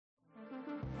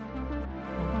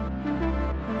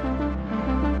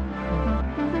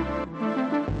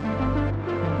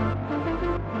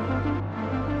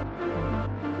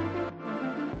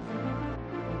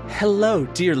Hello,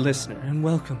 dear listener, and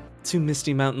welcome to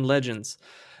Misty Mountain Legends,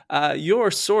 your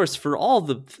source for all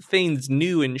the things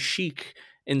new and chic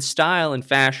in style and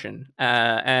fashion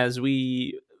as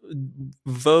we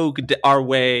vogue our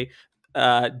way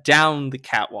down the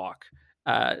catwalk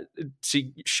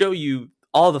to show you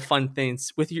all the fun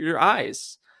things with your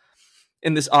eyes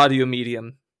in this audio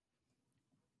medium.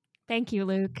 Thank you,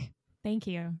 Luke. Thank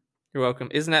you. You're welcome.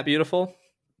 Isn't that beautiful?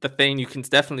 The thing you can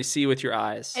definitely see with your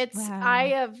eyes. Wow. I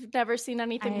have never seen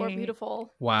anything more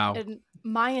beautiful. Wow. In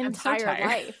my entire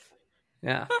life.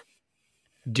 Yeah.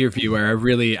 Dear viewer, I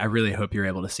really hope you're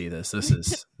able to see this. This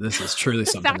is truly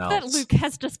something else. The fact that Luke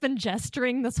has just been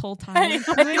gesturing this whole time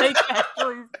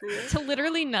to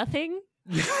literally nothing.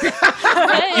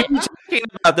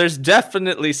 There's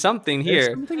definitely something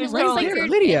here.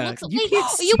 Lydia, hold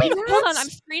on. I'm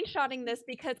screenshotting this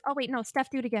because. Oh wait, no, Steph,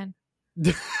 do it again.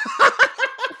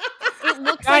 It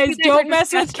looks guys, like don't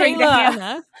mess with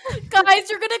Kayla. Guys,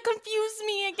 you're gonna confuse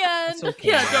me again. Okay.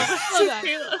 Yeah, hold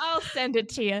on. I'll send it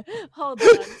to you. Hold on.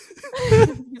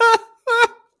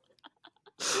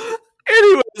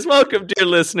 Anyways, welcome, dear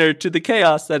listener, to the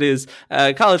chaos that is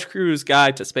College Crew's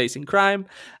Guide to Space and Crime.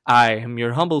 I am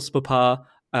your humble papa,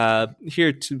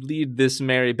 here to lead this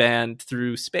merry band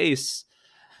through space,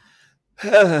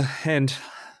 and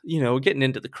getting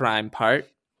into the crime part.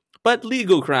 But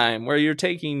legal crime, where you're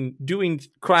doing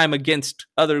crime against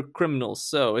other criminals,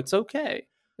 so it's okay.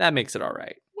 That makes it all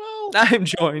right. Well, I'm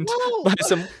joined by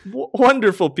some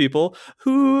wonderful people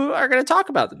who are going to talk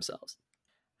about themselves.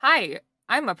 Hi,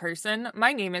 I'm a person.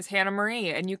 My name is Hannah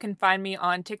Marie, and you can find me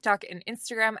on TikTok and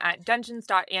Instagram at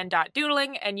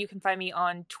dungeons.and.doodling, and you can find me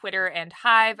on Twitter and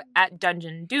Hive at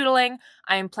Dungeon Doodling.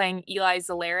 I am playing Eli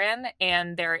Zalaran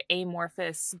and their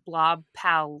amorphous blob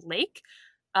pal Lake.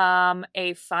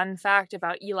 A fun fact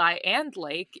about Eli and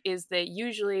Lake is that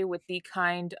usually with the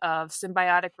kind of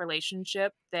symbiotic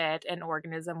relationship that an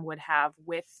organism would have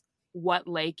with what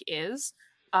Lake is,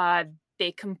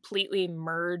 they completely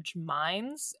merge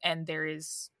minds and there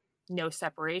is no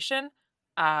separation.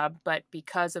 But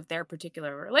because of their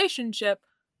particular relationship,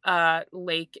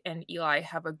 Lake and Eli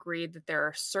have agreed that there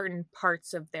are certain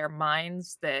parts of their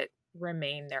minds that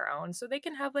remain their own, so they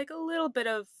can have like a little bit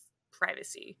of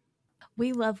privacy.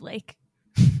 We love Lake.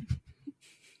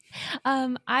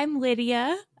 I'm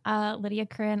Lydia. Lydia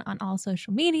Curran on all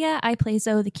social media. I play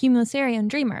Zoe, the Cumulusarian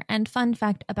Dreamer. And fun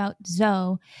fact about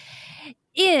Zoe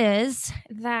is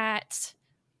that,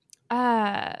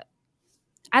 as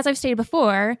I've stated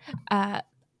before,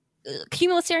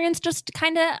 Cumulusarians just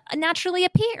kind of naturally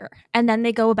appear, and then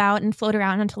they go about and float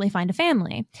around until they find a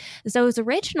family. Zoe's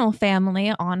original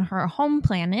family on her home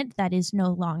planet, that is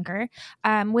no longer,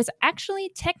 was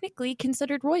actually technically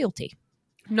considered royalty.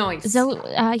 Nice. Zoe,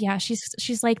 yeah,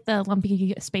 she's like the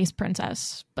lumpy space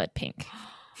princess, but pink.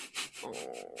 Oh.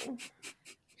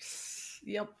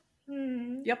 Yep.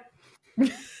 Yep.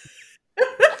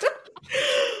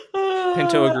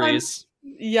 Pinto agrees.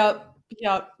 Yep.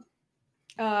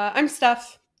 I'm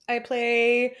Steph. I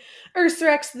play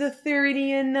Ursarex, the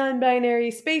Theridian non-binary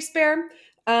space bear.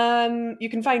 You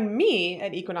can find me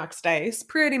at Equinox Dice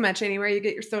pretty much anywhere you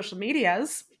get your social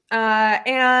medias.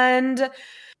 And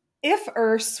if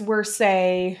Urs were,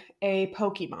 say, a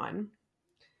Pokemon,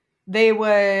 they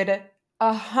would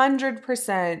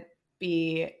 100%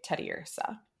 be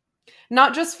Teddiursa.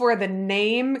 Not just for the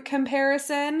name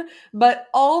comparison, but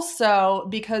also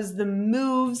because the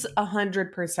moves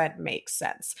 100% make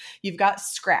sense. You've got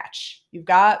Scratch, you've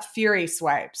got Fury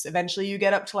Swipes, eventually you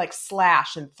get up to like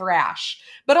Slash and Thrash,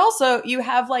 but also you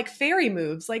have like fairy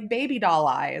moves like Baby Doll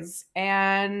Eyes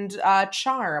and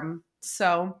Charm.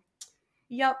 So,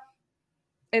 yep,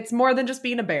 it's more than just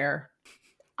being a bear.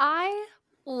 I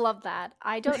love that.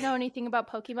 I don't know anything about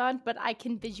Pokemon, but I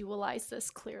can visualize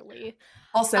this clearly.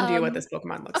 I'll send you what this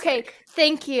Pokemon looks like. Okay,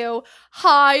 thank you.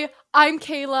 Hi, I'm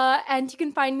Kayla, and you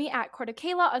can find me at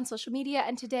Kayla on social media.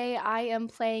 And today I am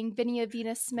playing Vinia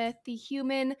Venus Smith, the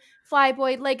human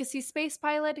flyboy legacy space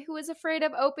pilot who is afraid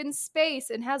of open space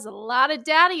and has a lot of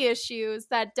daddy issues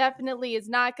that definitely is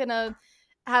not going to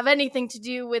have anything to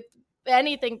do with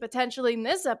anything potentially in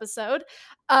this episode.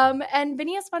 And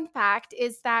Vinia's fun fact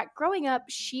is that growing up,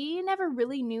 she never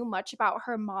really knew much about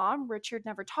her mom. Richard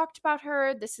never talked about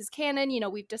her. This is canon.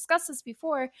 We've discussed this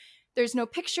before. There's no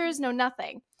pictures, no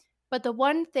nothing. But the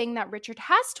one thing that Richard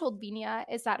has told Vinia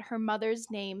is that her mother's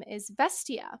name is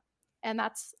Vestia. And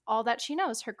that's all that she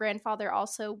knows. Her grandfather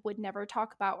also would never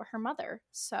talk about her mother.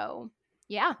 So,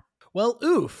 yeah. Well,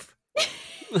 oof.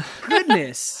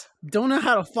 Goodness. Don't know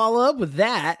how to follow up with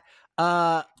that.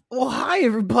 Well, hi,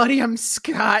 everybody. I'm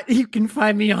Scott. You can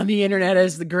find me on the internet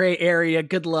as the Gray Area.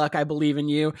 Good luck. I believe in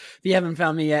you. If you haven't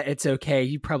found me yet, it's okay.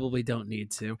 You probably don't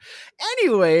need to.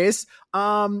 Anyways,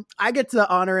 I get the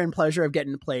honor and pleasure of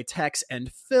getting to play Tex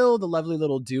and Phil, the lovely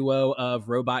little duo of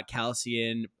Robot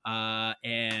Calcian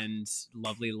and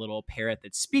lovely little parrot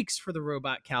that speaks for the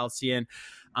Robot Calcian.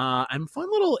 And fun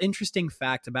little interesting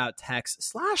fact about Tex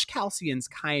 / Calcians,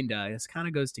 this kind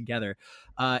of goes together,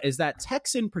 is that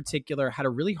Tex in particular had a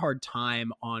really hard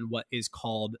time on what is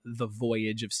called the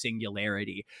Voyage of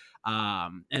Singularity.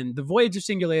 And the Voyage of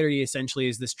Singularity essentially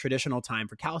is this traditional time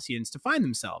for Calcians to find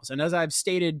themselves. And as I've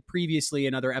stated previously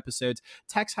in other episodes,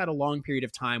 Tex had a long period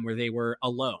of time where they were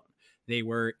alone. They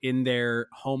were in their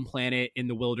home planet in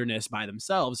the wilderness by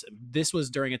themselves. This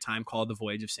was during a time called the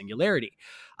Voyage of Singularity.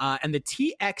 And the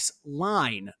TX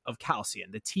line of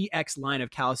Calcian,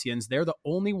 they're the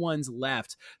only ones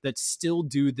left that still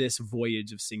do this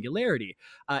Voyage of Singularity.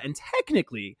 And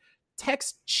technically,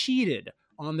 Tex cheated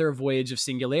on their Voyage of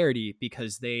Singularity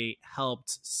because they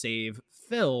helped save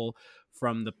Phil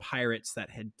from the pirates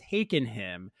that had taken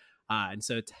him. And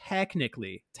so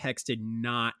technically, Tex did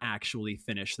not actually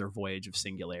finish their Voyage of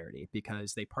Singularity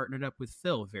because they partnered up with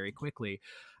Phil very quickly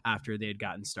after they had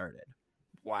gotten started.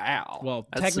 Wow. Well,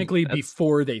 technically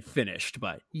before they finished,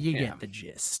 but you get the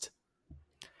gist.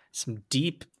 Some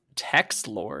deep text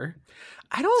lore.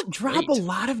 I don't drop a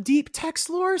lot of deep text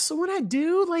lore, so when I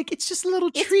do, like, it's just a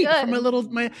little treat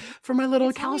for my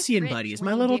little Calcian buddies,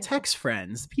 my little Tex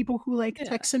friends, people who like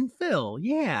Tex and Phil.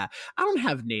 Yeah, I don't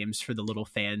have names for the little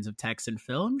fans of Tex and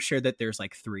Phil. I'm sure that there's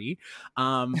like 3,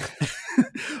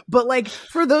 but like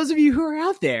for those of you who are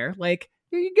out there, like,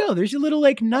 there you go. There's your little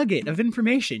like nugget of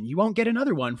information. You won't get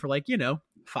another one for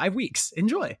 5 weeks.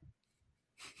 Enjoy.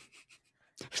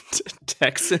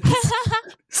 Texans.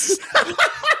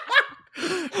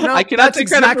 No, I cannot that's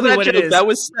exactly what it is. That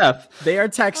was Steph. They are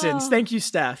Texans. Thank you,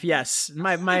 Steph. Yes,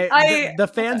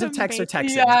 the fans of Tex are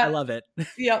Texans. Yeah. I love it.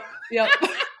 Yep.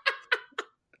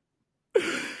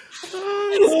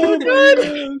 Oh,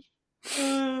 good.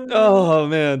 Oh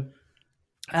man.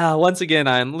 Once again,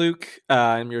 I'm Luke.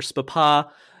 I'm your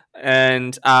Spapa,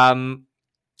 and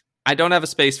I don't have a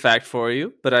space fact for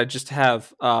you, but I just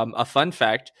have a fun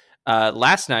fact.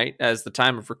 Last night, as the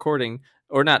time of recording,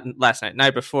 or not last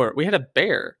night before, we had a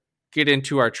bear get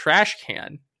into our trash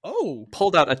can. Oh,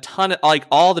 pulled out a ton of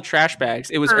all the trash bags.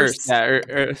 It was Earth.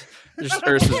 Yeah, just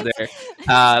Earth was there.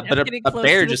 But a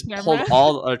bear just pulled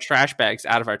all our trash bags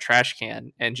out of our trash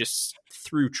can and just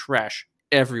threw trash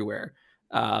everywhere.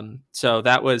 So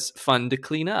that was fun to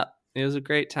clean up. It was a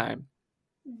great time.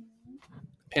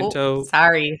 Pinto. Oh,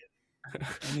 sorry.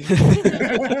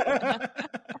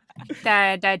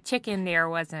 The chicken there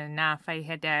wasn't enough. I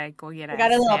had to go get I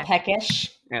got a little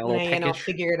peckish. Yeah, a little peckish.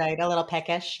 Figured out a little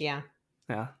peckish. Yeah.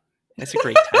 Yeah. It's a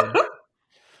great time.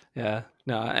 Yeah.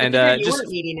 No. And you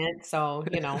weren't eating it, so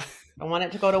I want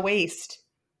it to go to waste.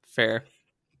 Fair.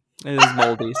 It is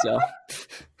moldy, so.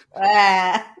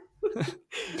 What's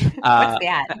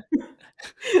that?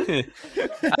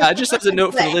 Just as a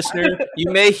note for the listener,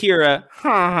 you may hear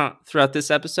a throughout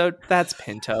this episode. That's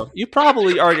Pinto. You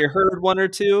probably already heard one or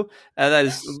two. That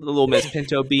is little Miss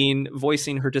Pinto Bean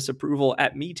voicing her disapproval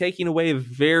at me taking away a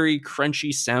very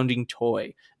crunchy sounding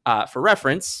toy. For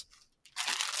reference,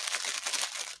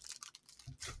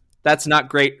 that's not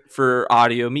great for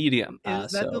audio medium.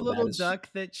 Is that the little duck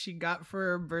that she got for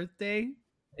her birthday?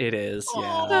 It is,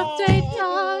 yeah. Birthday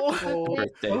duck.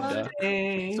 Birthday duck.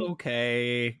 It's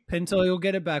okay. Pinto, you'll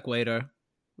get it back later.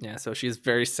 Yeah, so she's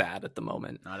very sad at the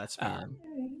moment. No, that's fair.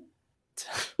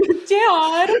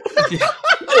 Dad.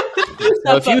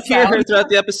 So if you hear her throughout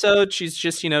the episode, she's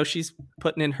just, she's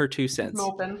putting in her 2 cents.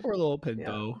 Open. Poor little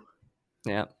Pinto.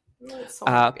 Yeah.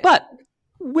 So but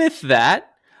with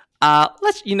that,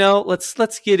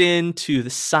 let's get into the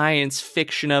science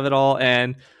fiction of it all,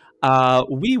 and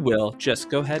we will just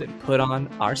go ahead and put on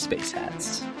our space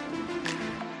hats.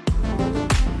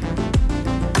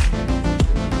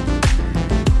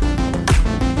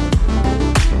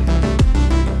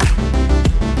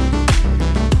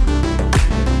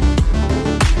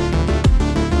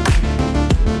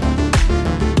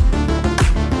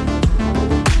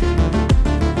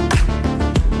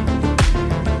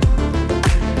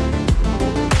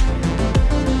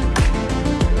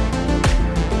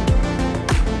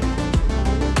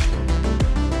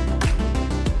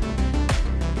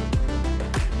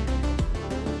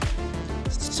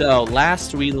 So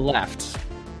last we left,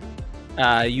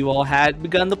 you all had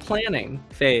begun the planning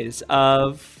phase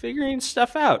of figuring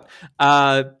stuff out.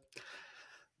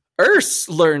 Urs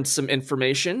learned some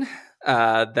information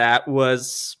that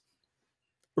was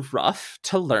rough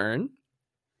to learn.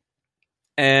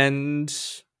 And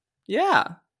yeah,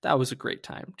 that was a great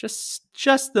time. Just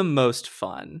the most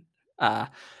fun.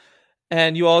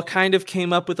 And you all kind of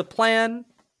came up with a plan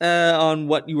on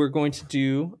what you were going to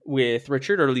do with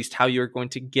Richard, or at least how you were going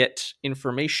to get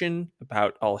information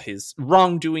about all his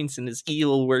wrongdoings and his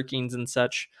evil workings and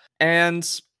such. And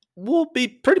we'll be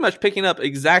pretty much picking up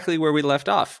exactly where we left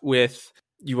off, with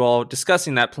you all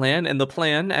discussing that plan. And the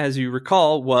plan, as you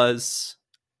recall, was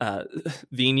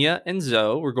Vina and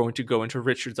Zoe were going to go into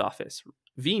Richard's office.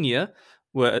 Vina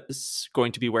was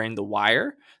going to be wearing the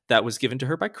wire that was given to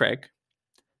her by Craig.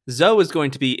 Zoe is going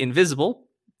to be invisible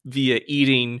via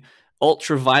eating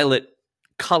ultraviolet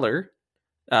color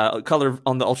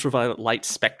on the ultraviolet light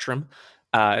spectrum.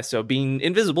 So being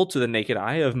invisible to the naked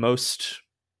eye of most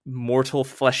mortal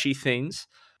fleshy things,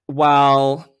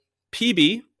 while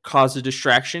PB caused a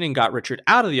distraction and got Richard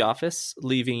out of the office,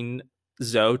 leaving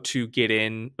Zoe to get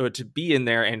in, or to be in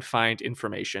there and find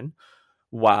information,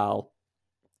 while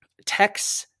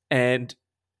Tex and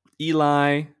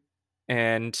Eli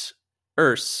and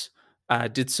Urs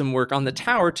did some work on the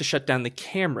tower to shut down the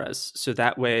cameras, so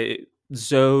that way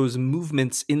Zoe's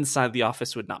movements inside the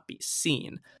office would not be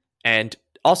seen. And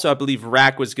also, I believe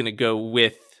Rack was going to go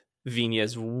with Vina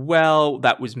as well.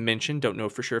 That was mentioned. Don't know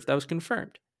for sure if that was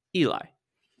confirmed. Eli.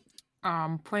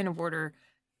 Point of order.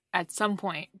 At some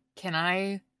point, can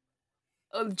I,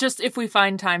 just if we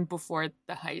find time before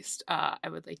the heist, I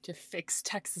would like to fix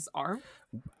Tex's arm.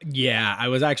 Yeah, I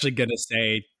was actually going to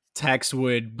say Tex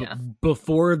would,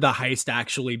 before the heist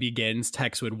actually begins,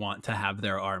 Tex would want to have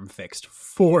their arm fixed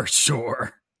for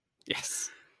sure. Yes,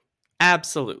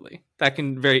 absolutely. That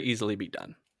can very easily be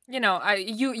done. You know,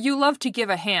 you love to give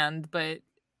a hand, but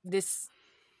this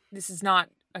is not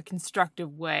a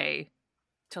constructive way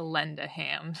to lend a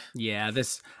hand. Yeah,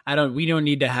 we don't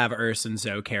need to have Urs and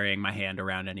Zoe carrying my hand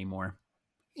around anymore.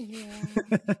 Yeah.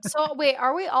 So wait,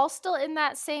 are we all still in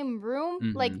that same room?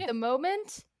 Mhm. Like the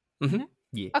moment? Mm-hmm.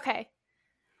 Yeah. Okay.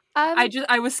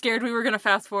 I was scared we were gonna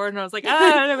fast forward, and I was like,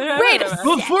 Wait a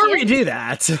second. Before we do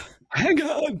that, Hang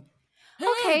on.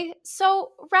 Okay,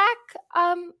 so Rack,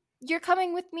 you're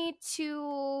coming with me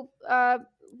to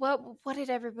what did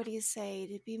everybody say?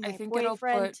 To be my I think it'll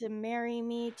boyfriend, put- to marry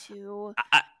me, to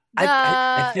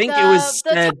I think it was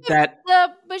said that.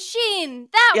 the machine.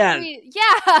 That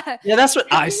Yeah. Yeah, that's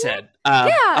what I said.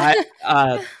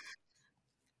 Yeah.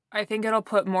 I think it'll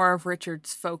put more of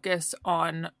Richard's focus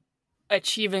on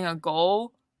achieving a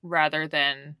goal rather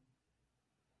than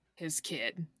his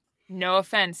kid. No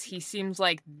offense, he seems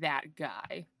like that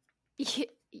guy.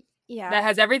 Yeah. That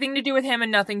has everything to do with him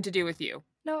and nothing to do with you.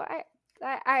 No,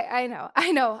 I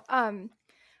know.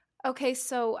 Okay,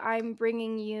 so I'm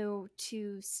bringing you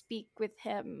to speak with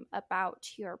him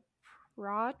about your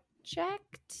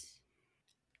project.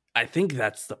 I think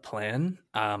that's the plan.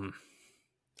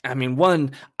 I mean,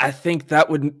 one, I think that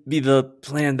would be the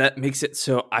plan that makes it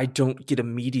so I don't get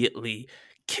immediately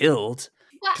killed.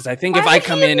 Because I think if I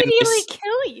come in and immediately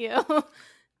kill you.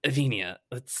 Avinia,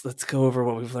 let's go over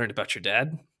what we've learned about your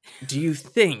dad. Do you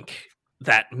think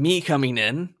that me coming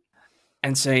in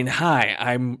and saying, "Hi,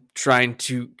 I'm trying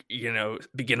to,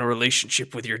 begin a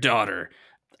relationship with your daughter,"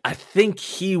 I think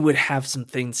he would have some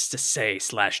things to say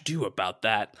 / do about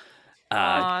that.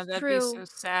 That'd True. be so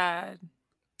sad.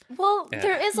 Well, Yeah.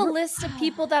 there is a list of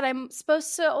people that I'm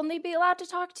supposed to only be allowed to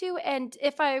talk to, and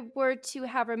if I were to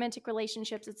have romantic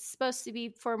relationships, it's supposed to be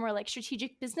for more like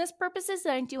strategic business purposes,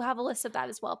 and I do have a list of that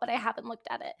as well, but I haven't looked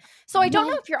at it. So I don't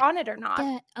know if you're on it or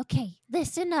not. Okay,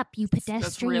 listen up, you pedestrians.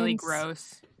 That's really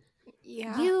gross.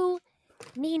 Yeah. You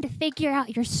need to figure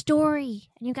out your story,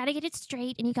 and you got to get it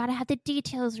straight, and you got to have the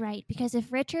details right, because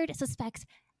if Richard suspects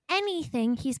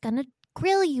anything, he's gonna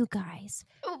grill you guys.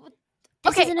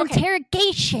 This is an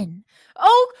interrogation.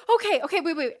 Oh, okay,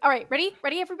 wait. All right, ready,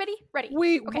 everybody? Ready.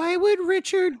 wait, Okay. why would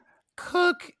Richard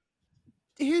cook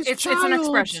his It's child? an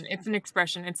expression. It's an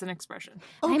expression. It's an expression.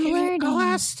 I'm Okay, learning. I'll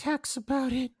ask Tex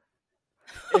about it.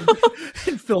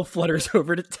 And Phil flutters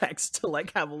over to Tex to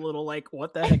have a little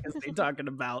what the heck is they talking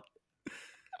about?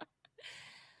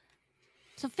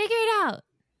 So figure it out.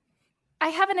 I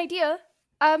have an idea.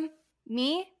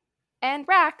 Me and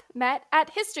Rack met at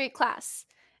history class.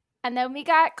 And then we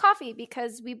got coffee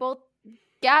because we both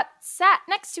sat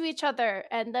next to each other.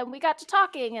 And then we got to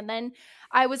talking. And then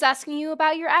I was asking you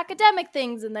about your academic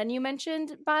things. And then you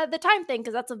mentioned the time thing,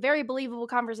 because that's a very believable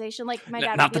conversation. Like my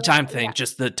dad. Not the time thing, yeah.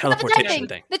 just the Not the time teleportation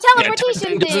thing. The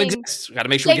teleportation doesn't thing. exist. Got to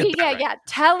make sure we get that right. Yeah.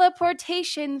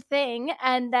 Teleportation thing.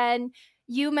 And then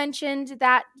you mentioned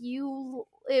that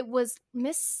it was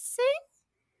missing.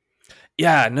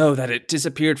 Yeah, no, that it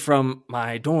disappeared from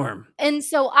my dorm. And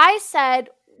so I said,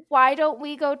 why don't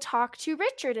we go talk to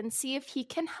Richard and see if he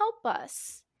can help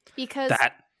us? Because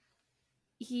That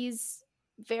he's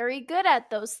very good at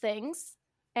those things,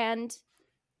 and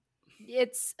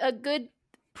it's a good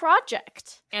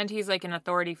project. And he's like an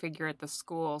authority figure at the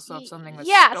school, so if something was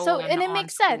Yeah, stolen and it on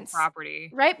makes school sense.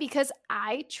 property. Right? Because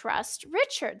I trust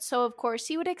Richard. So, of course,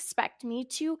 he would expect me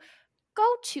to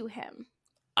go to him.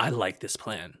 I like this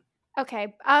plan.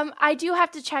 Okay. I do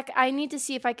have to check. I need to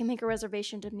see if I can make a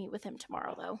reservation to meet with him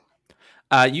tomorrow,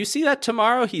 though. You see that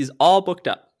tomorrow he's all booked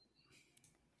up.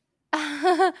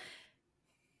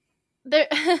 There,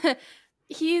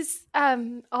 he's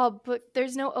all booked.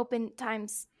 There's no open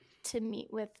times to meet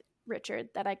with Richard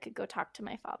that I could go talk to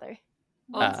my father.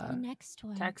 What's the next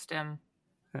one? Text him.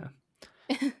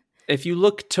 If you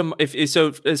look to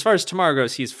so as far as tomorrow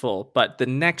goes, he's full. But the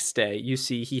next day, you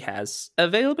see he has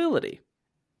availability.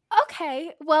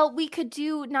 Okay. Well, we could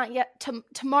do not yet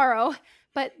tomorrow,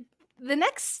 but the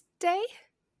next day.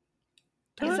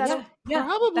 Is that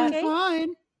Probably okay?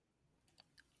 fine.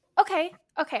 Okay.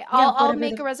 I'll whatever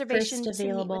make the a reservation first to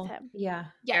meet available. with him. Yeah.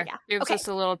 Yeah. Gives Okay. us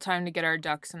a little time to get our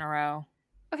ducks in a row.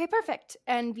 Okay, perfect.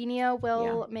 And Vinia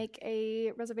will make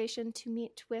a reservation to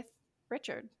meet with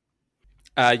Richard.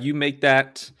 You make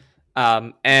that,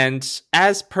 and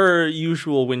as per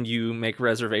usual, when you make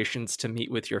reservations to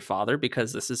meet with your father,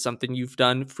 because this is something you've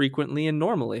done frequently and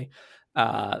normally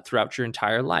throughout your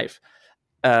entire life,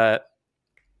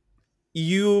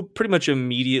 you pretty much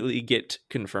immediately get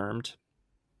confirmed,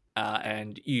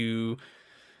 and you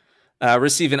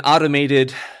receive an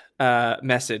automated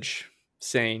message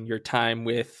saying your time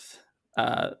with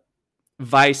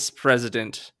Vice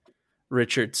President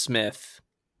Richard Smith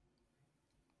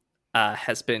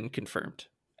has been confirmed,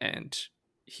 and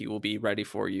he will be ready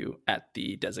for you at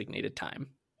the designated time.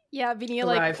 Yeah, Vinia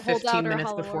Arrive holds 15 out her minutes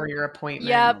hollow before orb. your appointment.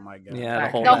 Yep. Oh my god.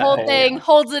 Yeah, The whole thing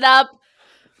holds it up.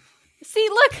 See,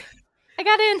 look, I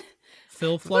got in.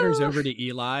 Phil flutters over to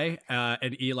Eli,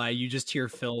 and Eli, you just hear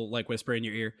Phil like whisper in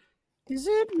your ear, "Is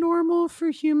it normal for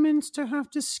humans to have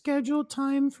to schedule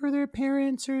time for their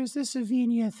parents, or is this a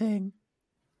Venia thing?"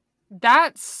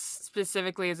 That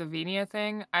specifically is a Venia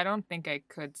thing. I don't think I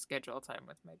could schedule time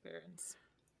with my parents.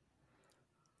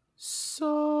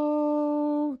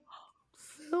 So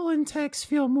Phil and Tex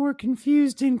feel more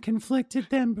confused and conflicted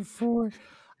than before.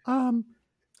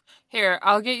 Here,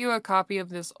 I'll get you a copy of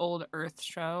this old Earth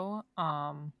show.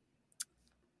 I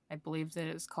believe that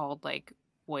it's called like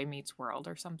Boy Meets World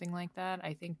or something like that.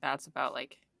 I think that's about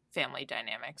like family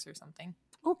dynamics or something.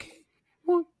 Okay.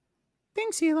 Well,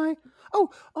 thanks, Eli. Oh,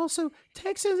 also,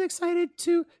 Tex is excited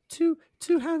to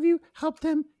have you help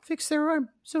them fix their arm.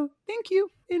 So thank you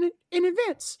in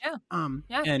advance. Yeah.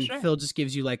 Yeah, And sure. Phil just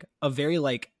gives you like a very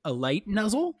like a light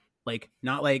nuzzle, like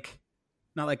not like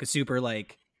a super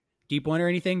like deep one or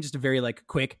anything, just a very like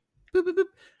quick boop boop boop,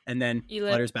 and then Eli,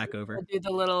 flutters back over. I'll do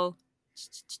the little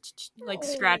like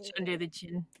scratch under the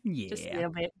chin. Just a Yeah.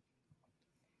 little bit.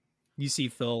 You see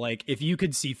Phil, like if you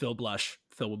could see Phil blush,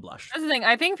 Phil would blush. That's the thing.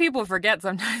 I think people forget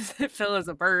sometimes that Phil is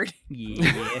a bird.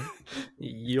 Yeah.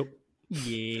 Yep.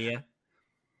 Yeah.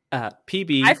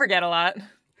 PB. I forget a lot.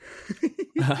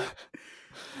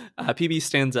 PB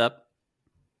stands up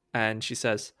and she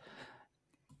says,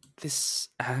 "This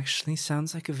actually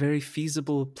sounds like a very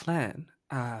feasible plan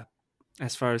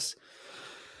as far as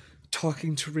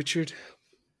talking to Richard.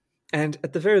 And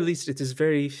at the very least, it is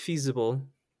very feasible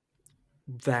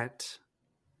that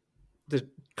the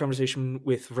conversation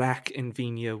with Rack and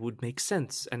Venia would make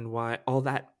sense, and why all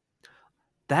that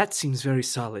seems very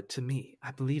solid to me.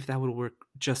 I believe that would work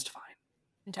just fine.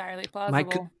 Entirely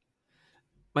plausible.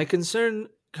 My concern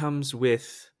comes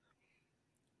with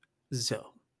Zoe.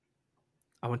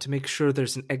 I want to make sure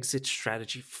there's an exit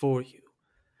strategy for you.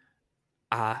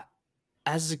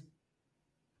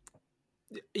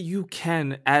 You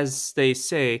can, as they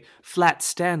say, flat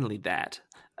Stanley that,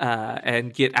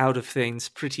 and get out of things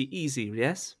pretty easy,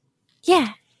 yes?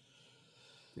 Yeah.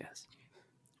 Yes.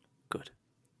 Good.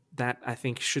 That, I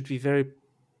think, should be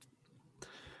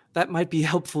that might be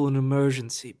helpful in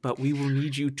emergency, but we will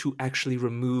need you to actually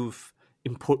remove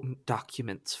important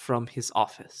documents from his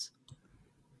office.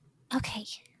 Okay.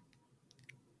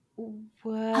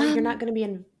 Well, you're not going to be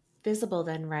invisible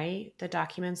then, right? The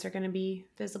documents are going to be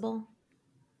visible?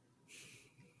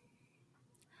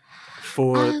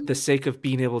 For the sake of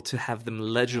being able to have them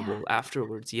legible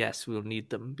afterwards, yes, we'll need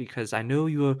them, because I know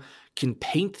you can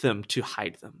paint them to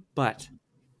hide them, but...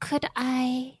 Could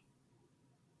I...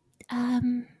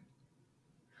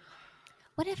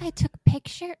 What if I took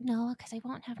picture? No, because I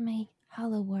won't have my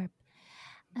hollow orb.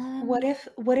 What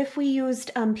if we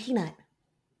used Peanut?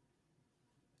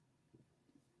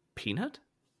 Peanut?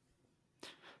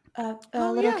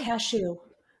 Little cashew.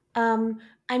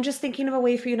 I'm just thinking of a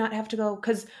way for you not to have to go,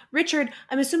 because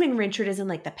I'm assuming Richard is in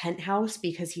like the penthouse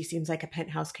because he seems like a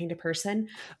penthouse kind of person.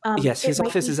 Yes, his it might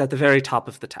office be- is at the very top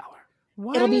of the tower.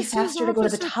 Why It'll be is his faster to go to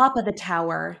the office top of the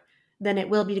tower than it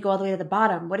will be to go all the way to the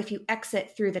bottom. What if you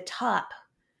exit through the top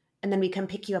and then we come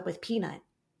pick you up with Peanut?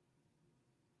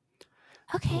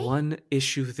 Okay. One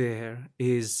issue there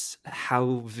is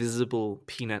how visible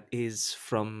Peanut is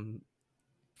from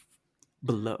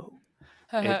below.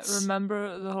 It's-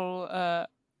 Remember the whole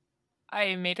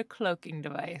I made a cloaking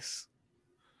device.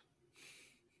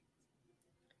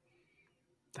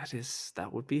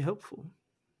 That would be helpful.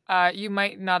 You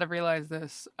might not have realized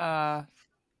this. I'm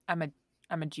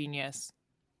a genius.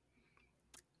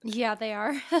 Yeah, they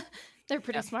are. They're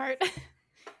pretty Yeah. smart.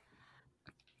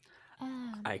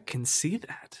 I can see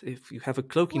that. If you have a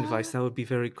cloaking device, that would be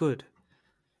very good.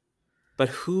 But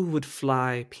who would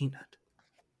fly Peanut?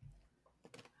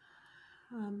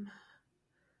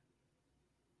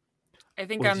 I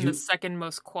think Well, I'm the second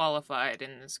most qualified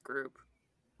in this group.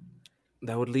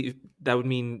 That would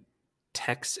mean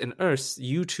Tex and Urs,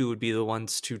 you two would be the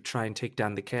ones to try and take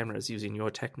down the cameras using your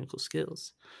technical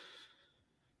skills.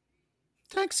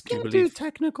 Tex Do you can do believe-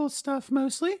 technical stuff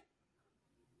mostly.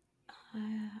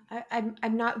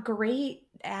 I'm not great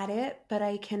at it, but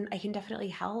I can definitely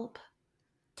help.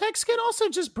 Tex can also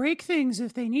just break things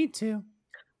if they need to.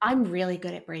 I'm really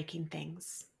good at breaking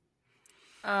things.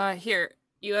 Here,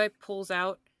 Eli pulls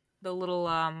out the little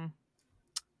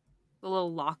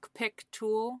lockpick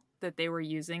tool that they were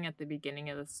using at the beginning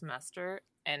of the semester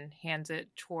and hands it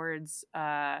towards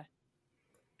Urs.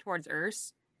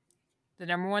 The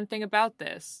number one thing about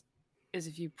this is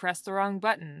if you press the wrong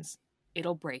buttons,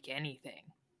 it'll break anything.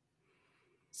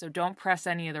 So don't press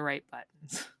any of the right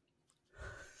buttons.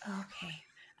 Okay.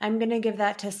 I'm going to give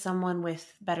that to someone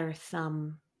with better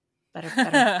thumbs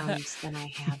than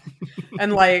I have.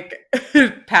 And like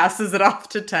passes it off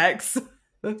to Tex.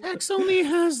 Tex only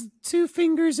has 2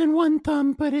 fingers and 1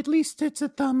 thumb, but at least it's a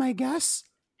thumb, I guess.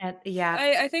 Yeah.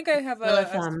 I think I have Little a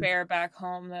thumb. spare back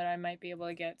home that I might be able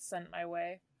to get sent my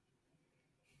way.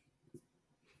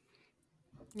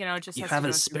 You know, it just You has to have go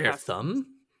a through spare customs.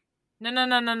 thumb?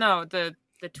 No. The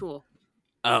tool.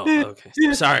 Oh, okay.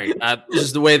 Sorry.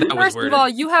 Just the way that was First worded. of all,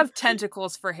 you have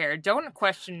tentacles for hair. Don't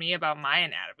question me about my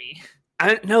anatomy.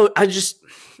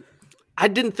 I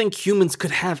didn't think humans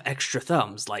could have extra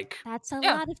thumbs. Like, That's a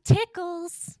Yeah. lot of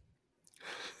tickles.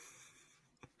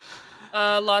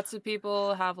 Lots of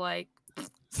people have like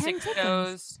 10 6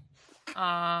 tickles.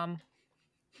 toes.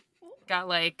 Got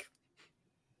like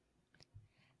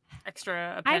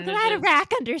extra I'm appendages. glad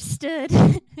Rack understood.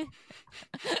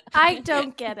 I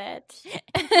don't get it.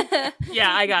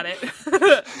 Yeah, I got it.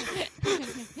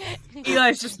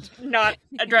 Eli's just not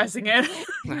addressing it.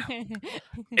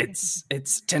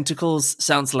 it's tentacles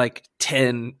sounds like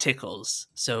 10 tickles.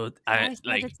 So I I said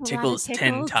like it's a lot of tickles 10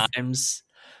 tickles. times.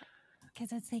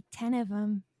 Because it's like 10 of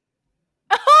them.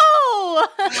 Oh!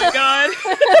 Oh my god.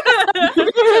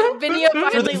 Video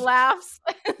finally laughs.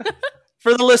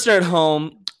 For the listener at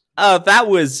home, that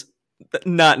was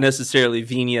not necessarily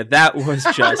Venia. That was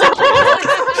just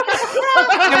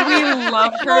And we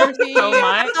love her so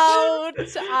much.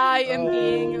 I am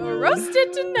being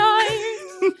roasted tonight.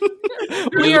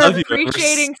 We love are you,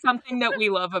 appreciating something that we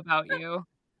love about you.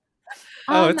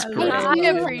 Oh, it's I great. I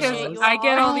do- appreciate you. I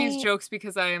get all these I- jokes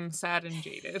because I am sad and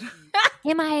jaded.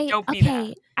 Am I Don't be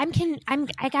okay? I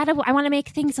want to make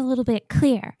things a little bit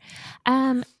clear.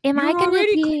 Am I You're gonna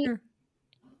already be? clear.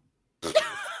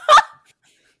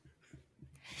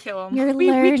 Kill him. You're We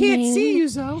learning. can't see you,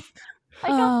 Zoe. I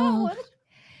got that Oh. one.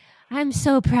 I'm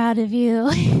so proud of you.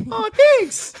 Oh,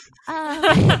 thanks.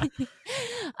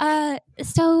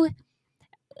 So,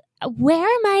 where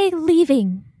am I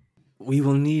leaving? We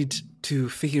will need to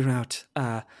figure out.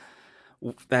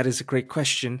 That is a great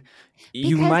question.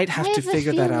 You Because might I have to have a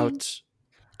figure that feeling- out.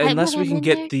 Unless when we I'm can in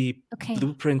get there- the Okay.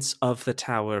 blueprints of the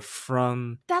tower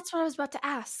from. That's what I was about to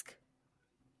ask.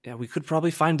 Yeah, we could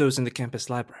probably find those in the campus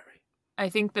library. I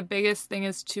think the biggest thing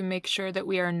is to make sure that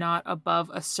we are not above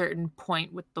a certain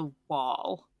point with the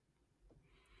wall.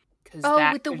 Because Oh,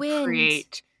 that with the could wind.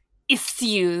 create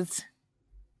issues.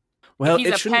 Well, If it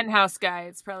he's a shouldn't. penthouse guy,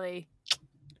 it's probably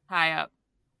high up.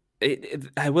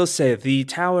 I will say the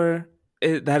tower.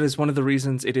 That is one of the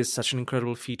reasons it is such an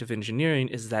incredible feat of engineering.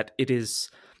 Is that it is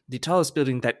the tallest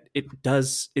building that it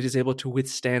is able to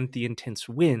withstand the intense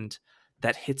wind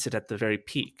that hits it at the very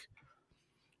peak.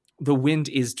 The wind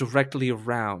is directly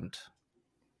around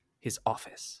his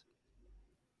office.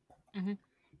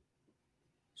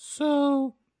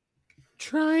 So,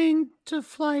 trying to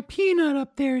fly Peanut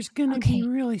up there is going to Okay. be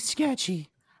really sketchy.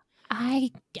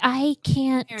 I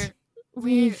can't Here,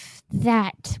 leave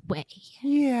that way.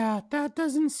 Yeah, that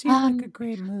doesn't seem like a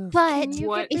great move. But Can you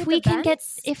What- get if through we the can get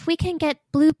vents? if we can get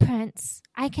blueprints,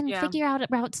 I can Yeah. figure out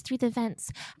routes through the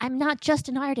vents. I'm not just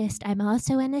an artist, I'm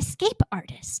also an escape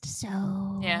artist.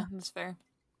 So Yeah, that's fair.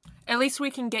 At least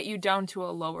we can get you down to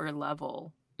a lower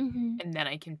level, Mhm. and then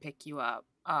I can pick you up.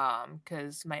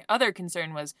 Because my other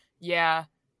concern was, yeah,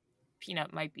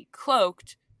 Peanut might be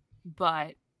cloaked,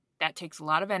 but that takes a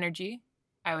lot of energy.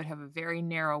 I would have a very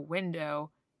narrow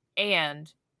window,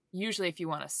 and usually if you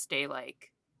want to stay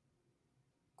like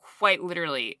quite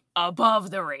literally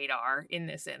above the radar in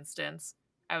this instance,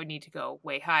 I would need to go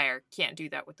way higher. Can't do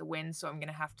that with the wind, so I'm going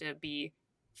to have to be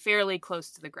fairly close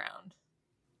to the ground.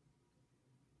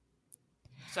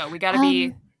 So we got to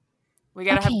okay.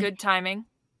 have good timing.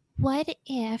 What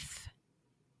if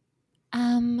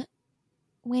when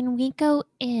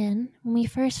we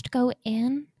first go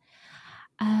in,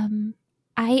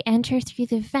 I enter through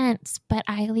the vents, but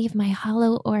I leave my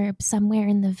hollow orb somewhere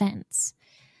in the vents.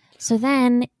 So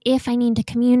then if I need to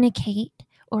communicate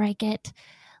or I get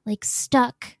like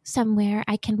stuck somewhere,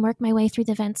 I can work my way through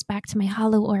the vents back to my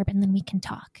hollow orb and then we can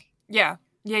talk. Yeah.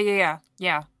 We got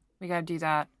to do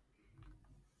that.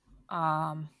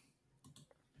 I'll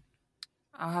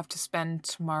have to spend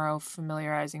tomorrow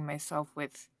familiarizing myself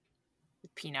with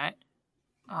Peanut.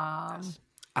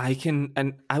 I can,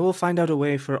 and I will find out a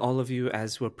way for all of you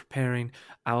as we're preparing.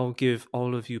 I'll give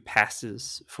all of you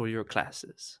passes for your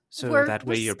classes, so we're that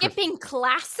way you're skipping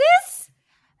classes?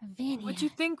 Vinia. What'd you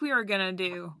think we were gonna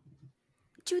do?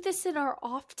 Do this in our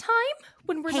off time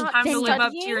when we're Hey, not Time to Vinia. live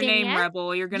up to studying? your name, Vinia,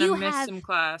 Rebel. You're gonna you miss have- some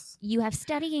class. You have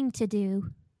studying to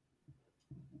do.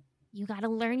 You gotta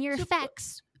learn your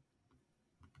effects.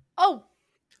 Oh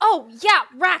yeah,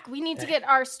 Rack. We need to get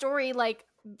our story like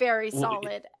very Well,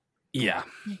 solid. Yeah,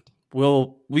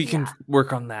 we can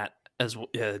work on that as well.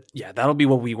 Yeah, that'll be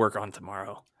what we work on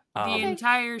tomorrow. The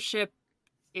entire ship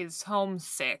is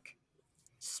homesick.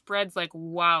 Spreads like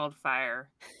wildfire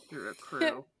through a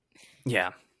crew.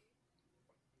 Yeah.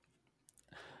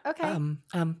 Okay.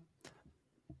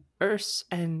 Urs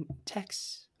and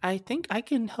Tex, I think I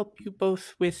can help you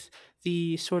both with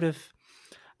the sort of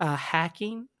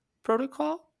hacking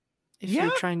protocol. If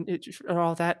you're trying to, or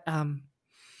all that,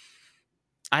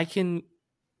 I can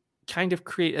kind of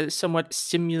create a somewhat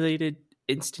simulated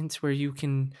instance where you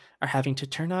are having to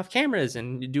turn off cameras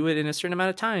and do it in a certain amount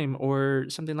of time or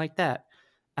something like that.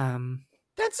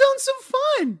 That sounds so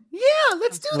fun. Yeah,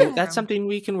 let's do Well, that. that's something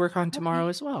we can work on tomorrow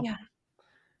as well. Yeah.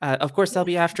 Of course, that'll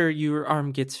be after your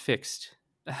arm gets fixed.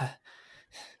 Yeah.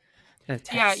 that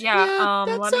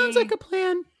sounds like a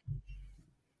plan.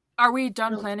 Are we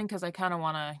done planning? Because I kind of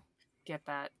want to get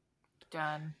that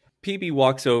done. PB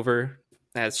walks over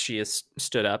as she has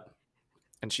stood up,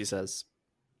 and she says,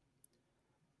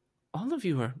 "All of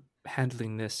you are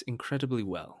handling this incredibly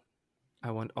well.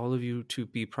 I want all of you to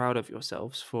be proud of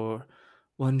yourselves for,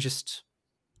 one, just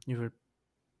your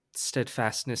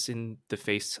steadfastness in the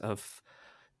face of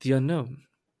the unknown.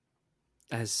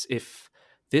 As if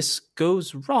this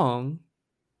goes wrong,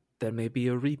 there may be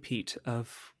a repeat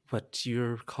of what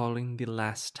you're calling the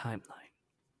last timeline."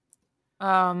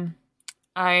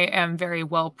 I am very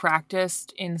well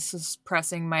practiced in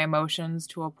suppressing my emotions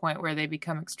to a point where they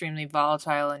become extremely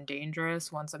volatile and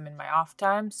dangerous once I'm in my off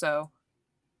time. So,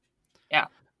 yeah.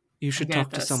 You should good at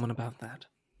talk to this. someone about that.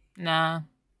 Nah.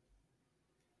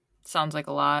 Sounds like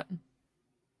a lot.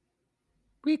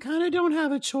 We kind of don't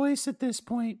have a choice at this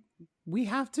point. We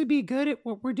have to be good at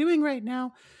what we're doing right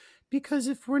now, because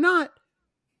if we're not,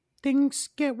 things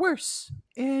get worse.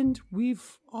 And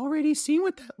we've already seen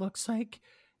what that looks like.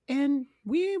 And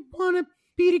we want to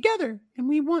be together and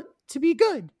we want to be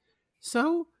good.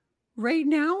 So right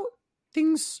now,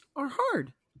 things are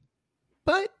hard,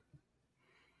 but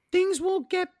things will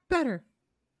get better.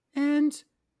 And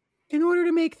in order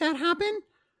to make that happen,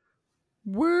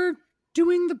 we're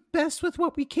doing the best with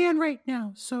what we can right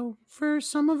now. So for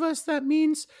some of us, that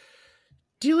means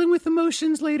dealing with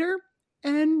emotions later.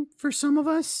 And for some of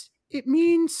us, it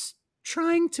means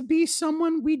trying to be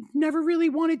someone we never really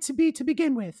wanted to be to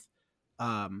begin with.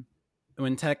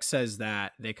 When Tex says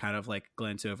that, they kind of like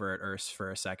glance over at Urs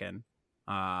for a second,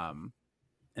 and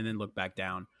then look back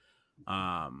down.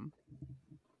 And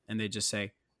they just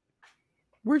say,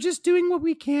 "We're just doing what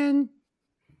we can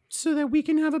so that we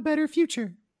can have a better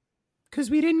future. Because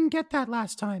we didn't get that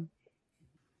last time.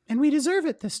 And we deserve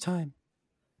it this time."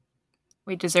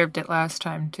 We deserved it last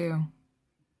time, too.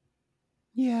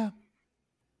 Yeah.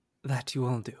 That you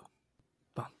all do.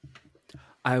 Well,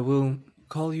 I will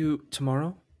call you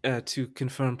tomorrow to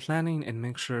confirm planning and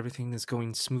make sure everything is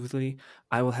going smoothly.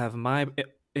 I will have my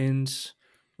and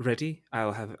ready.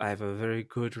 I have a very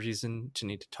good reason to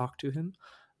need to talk to him.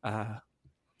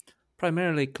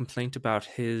 Primarily complaint about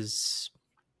his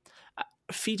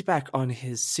feedback on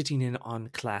his sitting in on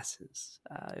classes.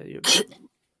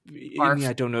 Amy,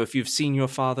 I don't know if you've seen your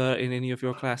father in any of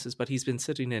your classes, but he's been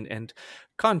sitting in and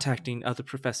contacting other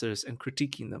professors and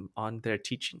critiquing them on their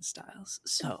teaching styles.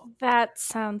 So That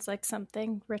sounds like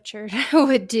something Richard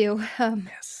would do.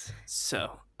 yes,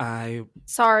 so I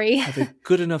Sorry. have a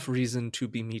good enough reason to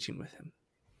be meeting with him.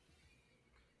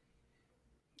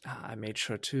 I made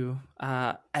sure to,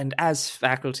 and as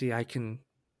faculty, I can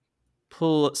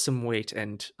pull some weight,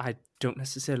 and I don't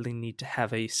necessarily need to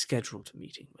have a scheduled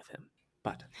meeting with him.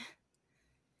 But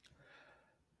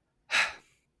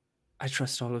I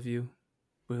trust all of you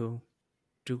will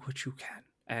do what you can.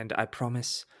 And I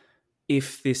promise,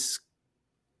 if this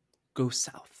goes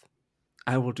south,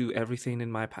 I will do everything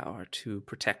in my power to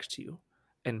protect you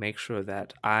and make sure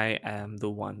that I am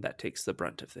the one that takes the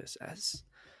brunt of this, as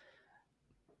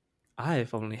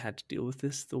I've only had to deal with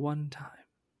this the one time.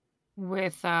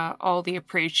 With all the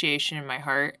appreciation in my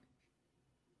heart,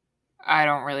 I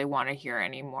don't really want to hear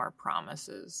any more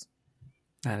promises.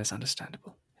 That is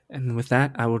understandable. And with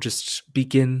that, I will just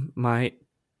begin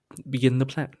the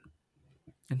plan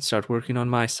and start working on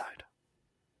my side.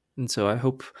 And so I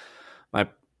hope my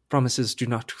promises do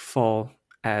not fall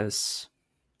as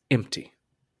empty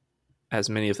as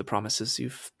many of the promises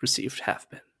you've received have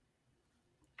been.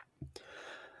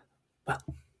 Well,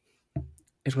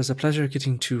 it was a pleasure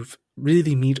getting to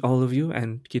really meet all of you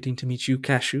and getting to meet you,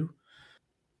 Cashew.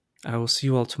 I will see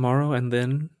you all tomorrow and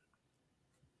then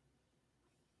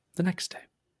the next day.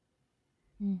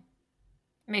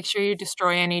 Make sure you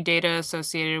destroy any data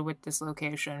associated with this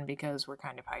location because we're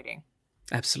kind of hiding.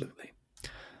 Absolutely.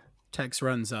 Tex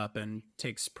runs up and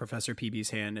takes Professor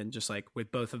PB's hand and just like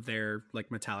with both of their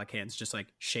like metallic hands just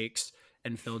like shakes,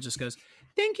 and Phil just goes,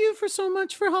 "Thank you for so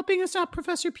much for helping us out,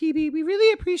 Professor PB. We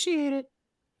really appreciate it."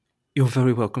 You're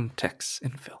very welcome, Tex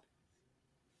and Phil.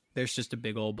 There's just a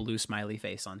big old blue smiley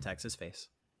face on Tex's face.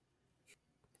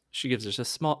 She gives us a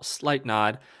slight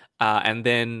nod, and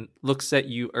then looks at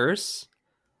you, Urs,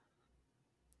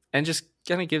 and just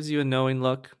kind of gives you a knowing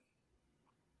look,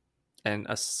 and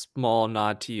a small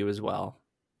nod to you as well.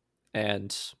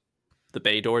 And the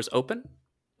bay doors open,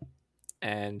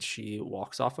 and she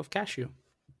walks off of Cashew.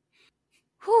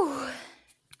 Whew.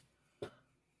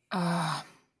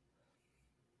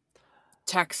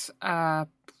 Tex,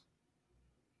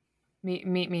 meet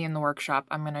me in the workshop.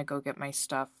 I'm gonna go get my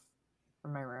stuff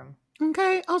from my room.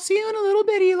 Okay, I'll see you in a little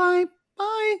bit, Eli.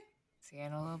 Bye. See you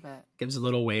in a little bit. Gives a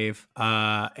little wave,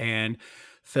 and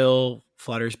Phil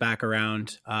flutters back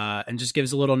around and just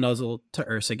gives a little nuzzle to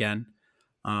Urs again.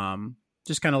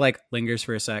 Just kind of like lingers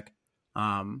for a sec.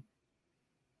 And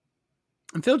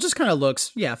Phil just kind of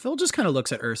looks at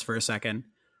Urs for a second,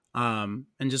 and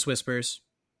just whispers,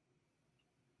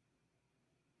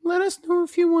 "Let us know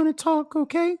if you want to talk,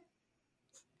 okay?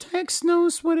 Tex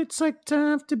knows what it's like to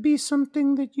have to be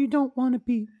something that you don't want to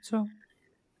be, so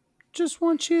just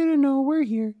want you to know we're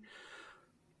here.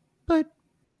 But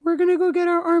we're gonna go get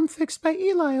our arm fixed by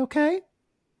Eli, okay?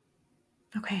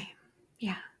 Okay.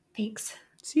 Yeah, thanks.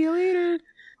 See you later."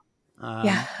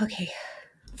 Yeah, okay.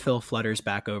 Phil flutters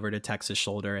back over to Tex's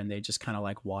shoulder, and they just kind of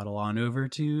like waddle on over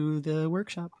to the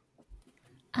workshop.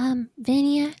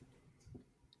 Vinia,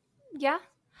 Yeah?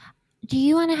 do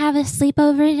you want to have a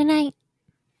sleepover tonight?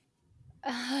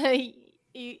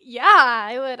 Yeah,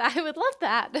 I would love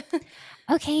that.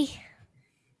 Okay.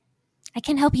 I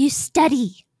can help you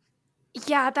study.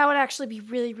 Yeah, that would actually be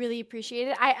really, really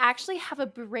appreciated. I actually have a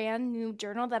brand new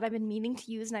journal that I've been meaning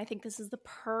to use, and I think this is the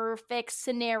perfect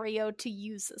scenario to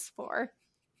use this for.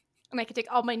 And I can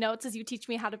take all my notes as you teach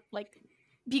me how to, like,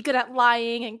 be good at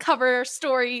lying and cover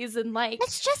stories and, like...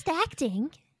 It's just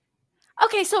acting.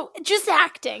 Okay, so just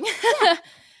acting.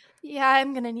 Yeah,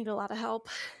 I'm gonna need a lot of help.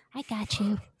 I got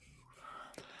you.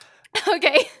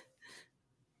 Okay.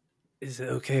 Is it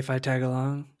okay if I tag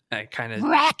along? I kind of...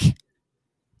 Rack!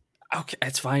 Okay,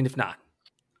 it's fine if not.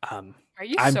 Are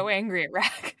you I'm- so angry at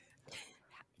Rack?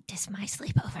 This is my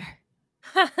sleepover.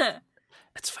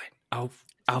 It's fine.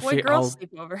 Boy, girl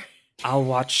sleepover. I'll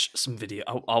watch some video.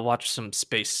 I'll watch some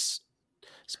space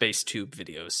tube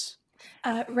videos.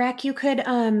 Rack, you could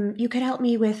help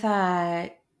me with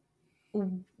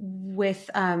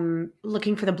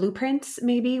looking for the blueprints.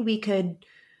 Maybe we could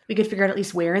figure out at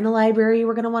least where in the library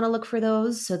we're going to want to look for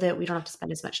those, so that we don't have to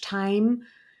spend as much time.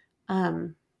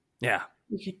 Yeah.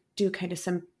 We could do kind of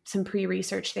some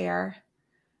pre-research there.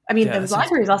 I mean, Yeah, the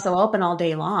library is also open all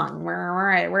day long.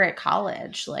 We're at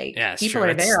college. Like, Yeah, it's people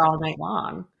true. are there all night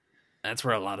long. That's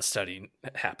where a lot of studying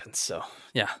happens. So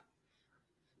yeah.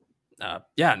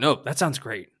 Yeah, no, that sounds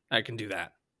great. I can do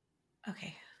that.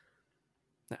 Okay.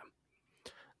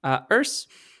 Urs,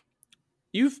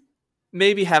 you've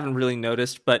maybe haven't really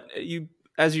noticed, but you,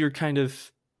 as you're kind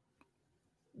of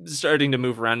starting to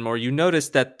move around more, you notice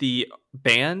that the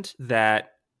band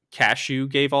that Cashew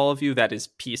gave all of you, that is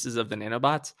pieces of the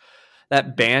nanobots,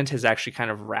 that band has actually kind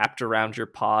of wrapped around your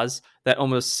paws that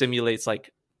almost simulates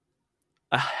like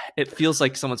it feels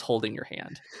like someone's holding your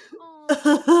hand.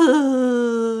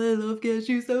 I love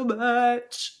Cashew so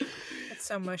much. It's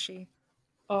so mushy.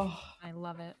 Oh, I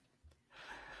love it.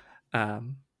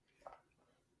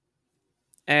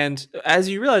 And as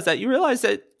you realize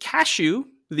that Cashew,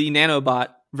 the nanobot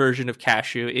version of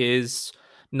Cashew, is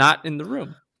not in the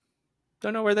room.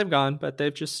 Don't know where they've gone, but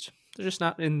they're just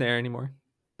not in there anymore.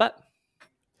 But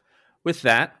with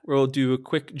that, we'll do a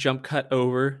quick jump cut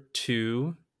over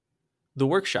to the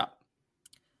workshop.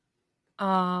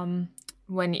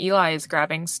 When Eli is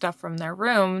grabbing stuff from their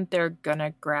room, they're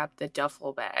gonna grab the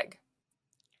duffel bag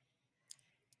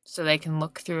so they can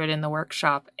look through it in the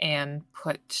workshop and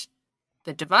put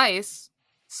the device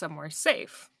somewhere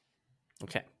safe.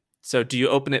 Okay. So do you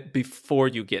open it before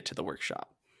you get to the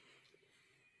workshop?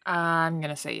 I'm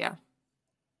gonna say yeah.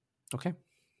 Okay.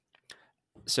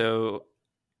 So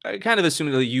I kind of assume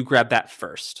that you grab that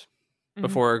 1st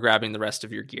before grabbing the rest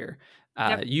of your gear.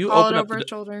 Yep. You Haul open it up over his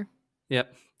shoulder.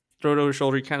 Yep. Throw it over your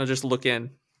shoulder. You kind of just look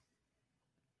in.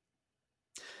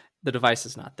 The device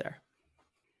is not there.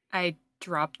 I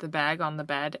drop the bag on the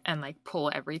bed and like pull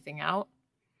everything out.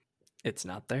 It's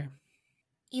not there.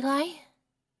 Eli,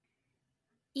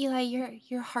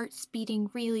 your heart's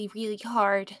beating really, really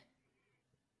hard.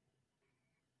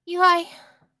 Eli.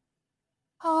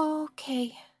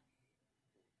 Okay.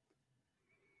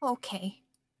 Okay.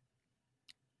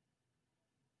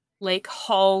 Lake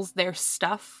hauls their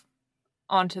stuff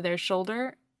onto their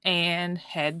shoulder and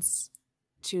heads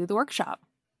to the workshop.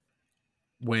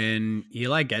 When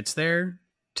Eli gets there,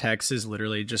 Tex is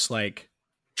literally just like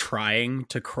trying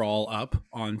to crawl up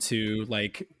onto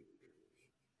like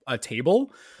a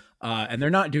table, and they're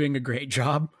not doing a great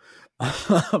job.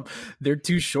 They're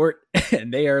too short,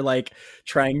 and they are like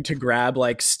trying to grab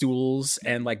like stools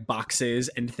and like boxes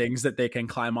and things that they can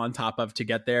climb on top of to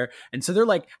get there. And so they're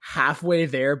like halfway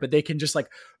there, but they can just like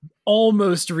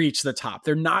almost reach the top.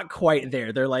 They're not quite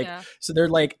there. They're like, so they're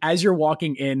like, as you're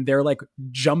walking in, they're like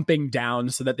jumping down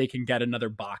so that they can get another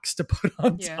box to put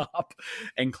on top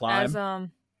and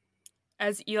climb.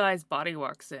 As Eli's body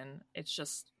walks in, it's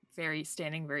just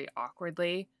standing very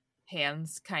awkwardly,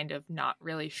 hands kind of not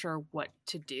really sure what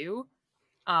to do.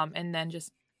 And then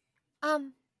just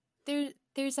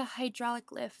There's a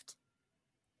hydraulic lift.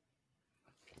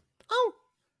 Oh.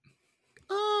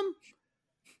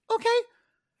 Okay.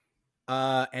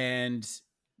 And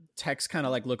Tex kind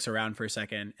of like looks around for a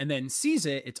second and then sees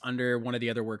it. It's under one of the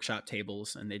other workshop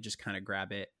tables, and they just kind of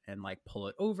grab it and like pull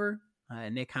it over.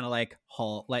 And they kind of like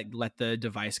let the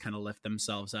device kind of lift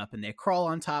themselves up, and they crawl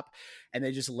on top, and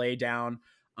they just lay down,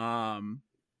 and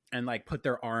like put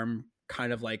their arm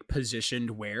kind of like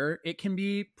positioned where it can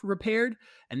be repaired.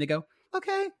 And they go,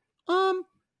 okay,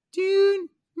 do you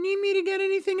need me to get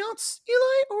anything else,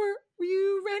 Eli, or are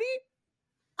you ready?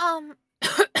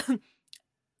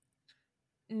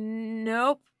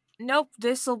 Nope.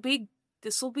 This'll be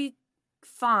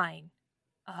fine.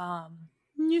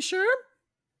 You sure?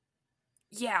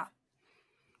 Yeah.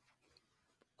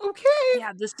 Okay.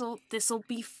 Yeah, this'll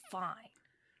be fine.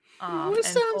 This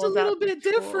sounds a little bit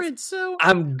different, so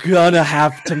I'm gonna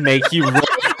have to make you roll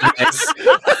this.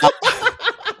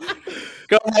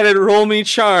 Go ahead and roll me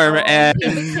charm. And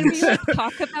can we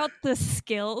talk about the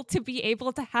skill to be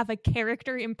able to have a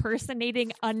character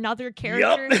impersonating another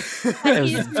character?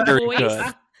 It's very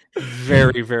good.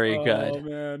 Very, very good. Oh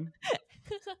man.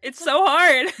 it's so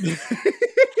hard.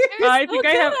 I think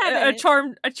I have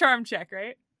good a charm check,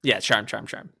 right? Yeah, charm.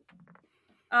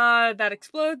 That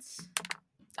explodes.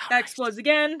 That explodes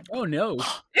again. Oh no.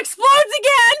 Explodes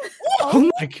again.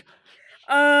 Oh my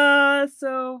god.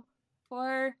 So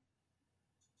 4,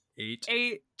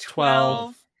 8,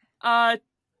 12.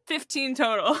 15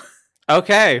 total.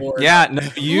 Okay. Yeah, no,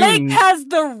 Lake has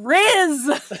the Riz.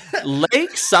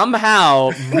 Lake somehow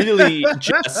really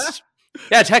just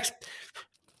text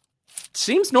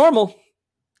seems normal.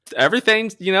 Everything,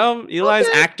 Eli's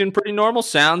acting pretty normal,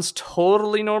 sounds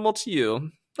totally normal to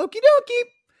you. Okie dokie.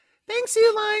 Thanks,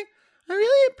 Eli. I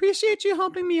really appreciate you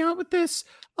helping me out with this.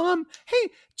 Hey,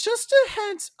 just a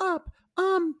heads up.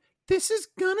 This is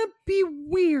gonna be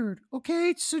weird,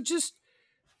 okay? So just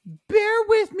bear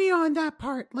with me on that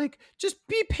part. Like, just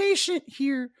be patient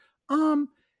here.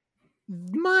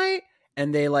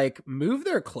 and they like move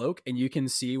their cloak, and you can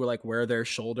see where their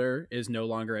shoulder is no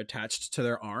longer attached to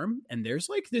their arm, and there's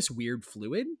like this weird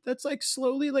fluid that's like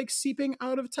slowly like seeping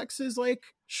out of Tex's like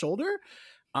shoulder.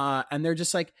 And they're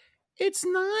just like, it's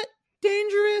not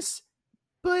dangerous,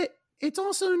 but it's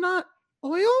also not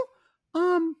oil.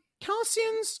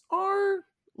 Calcians are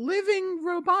living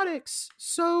robotics,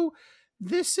 so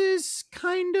this is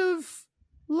kind of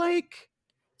like,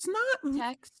 it's not.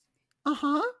 Tex,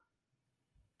 Uh-huh.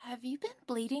 have you been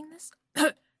bleeding this?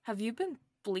 Have you been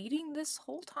bleeding this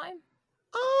whole time?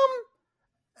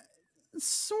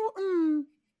 So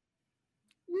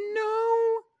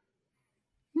no,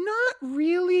 not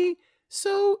really.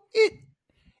 So it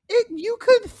you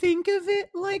could think of it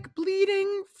like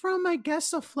bleeding from, I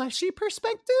guess, a fleshy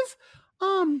perspective.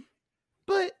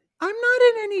 But I'm not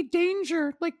in any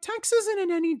danger. Like, Tex isn't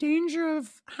in any danger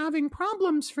of having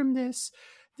problems from this.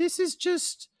 This is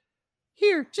just,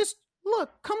 here, just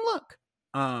look, come look.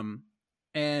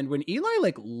 And when Eli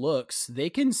like looks, they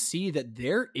can see that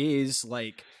there is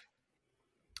like,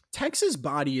 Tex's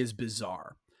body is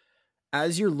bizarre.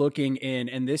 As you're looking in,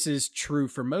 and this is true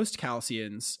for most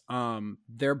Calcians,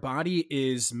 their body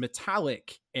is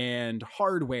metallic and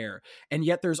hardware, and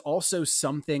yet there's also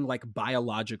something like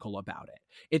biological about it.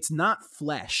 It's not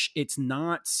flesh. It's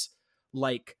not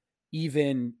like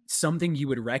even something you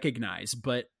would recognize,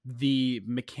 but the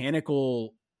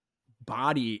mechanical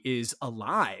body is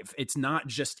alive. It's not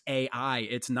just AI.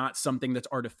 It's not something that's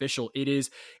artificial. It is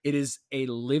a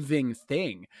living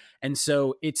thing. And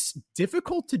so it's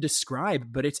difficult to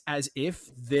describe, but it's as if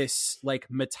this like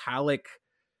metallic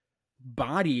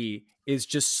body is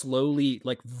just slowly,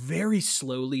 like very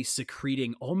slowly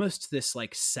secreting almost this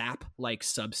like sap like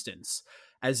substance,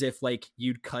 as if like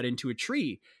you'd cut into a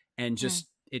tree and just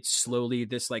it's slowly,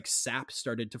 this like sap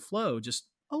started to flow just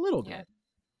a little bit.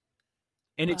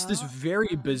 And it's this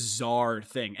very bizarre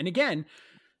thing. And again,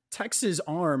 Tex's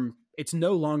arm, it's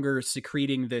no longer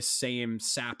secreting this same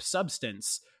sap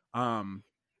substance. And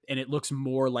it looks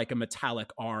more like a metallic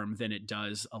arm than it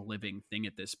does a living thing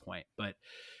at this point. But,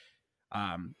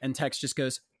 and Tex just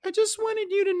goes, I just wanted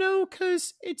you to know,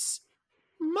 because it's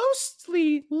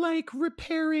mostly like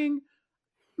repairing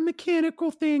mechanical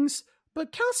things,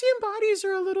 but calcium bodies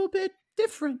are a little bit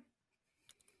different.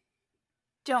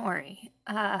 Don't worry.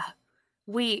 I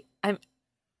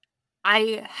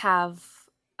have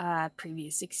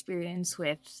previous experience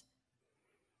with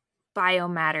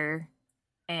biomatter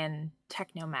and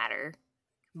technomatter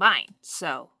combined,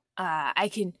 so I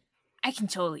can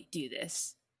totally do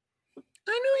this.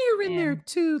 I know you're in there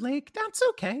too, Lake. That's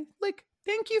okay. Like,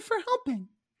 thank you for helping.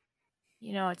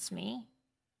 You know it's me.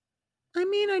 I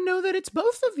mean, I know that it's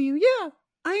both of you. Yeah,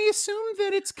 I assume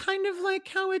that it's kind of like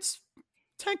how it's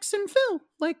Tex and Phil.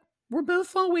 Like, we're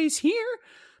both always here,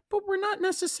 but we're not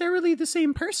necessarily the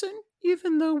same person,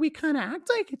 even though we kind of act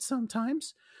like it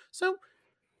sometimes. So,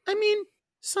 I mean,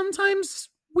 sometimes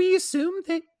we assume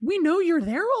that we know you're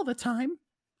there all the time.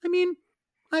 I mean,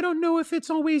 I don't know if it's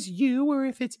always you or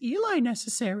if it's Eli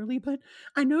necessarily, but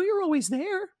I know you're always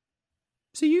there.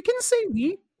 So you can say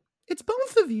we. It's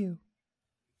both of you.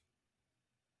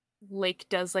 Lake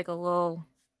does like a little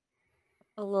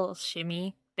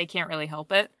shimmy. They can't really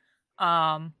help it.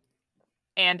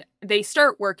 And they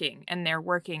start working, and they're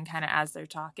working kind of as they're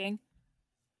talking.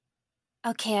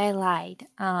 Okay, I lied.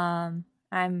 I'm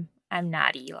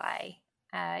not Eli.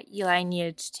 Eli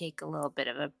needed to take a little bit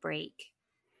of a break.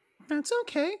 That's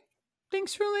okay.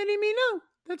 Thanks for letting me know.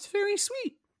 That's very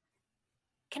sweet.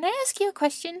 Can I ask you a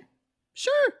question?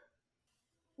 Sure.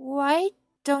 Why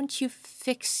don't you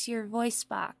fix your voice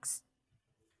box?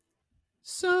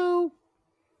 So,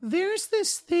 there's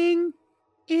this thing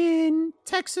in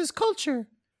Texas culture,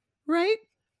 right?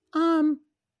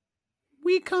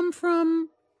 We come from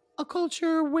a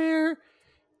culture where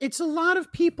it's a lot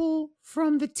of people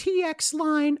from the TX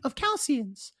line of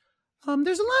Calcians.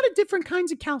 There's a lot of different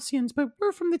kinds of Calcians, but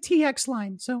we're from the TX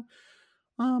line. So,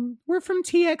 we're from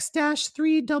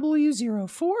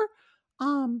TX-3W04.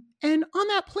 And on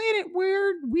that planet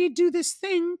where we do this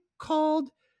thing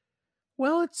called,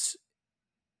 well, it's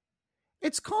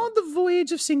called the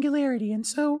Voyage of Singularity. And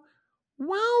so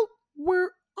while we're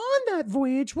on that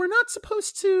voyage, we're not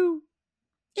supposed to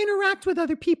interact with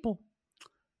other people.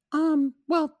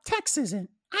 Well, Tex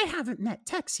isn't. I haven't met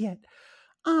Tex yet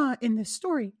in this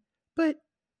story. But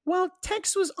while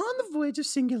Tex was on the Voyage of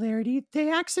Singularity,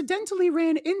 they accidentally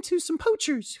ran into some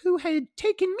poachers who had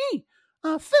taken me,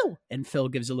 Phil. And Phil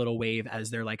gives a little wave as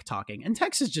they're like talking. And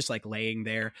Tex is just like laying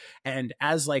there. And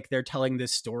as like they're telling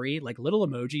this story, like little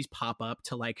emojis pop up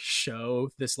to like show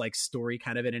this like story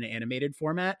kind of in an animated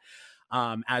format.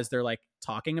 as they're like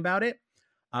talking about it.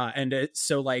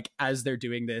 So like as they're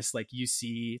doing this, like you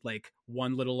see like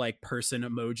one little like person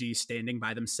emoji standing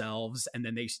by themselves, and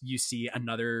then you see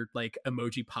another like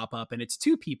emoji pop up, and it's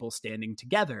two people standing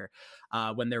together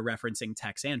when they're referencing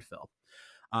Tex and Phil.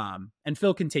 And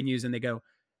Phil continues, and they go,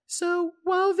 so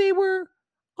while they were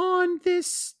on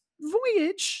this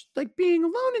voyage, like being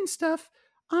alone and stuff,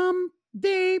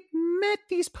 they met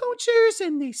these poachers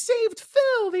and they saved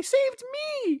Phil. They saved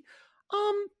me.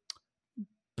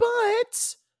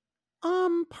 But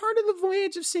part of the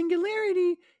voyage of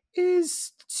singularity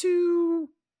is to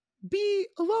be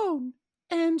alone.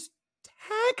 And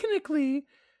technically,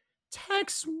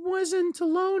 Tex wasn't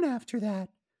alone after that.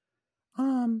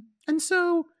 And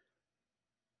so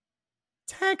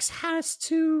Tex has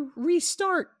to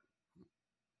restart,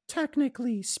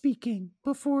 technically speaking,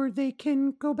 before they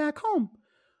can go back home.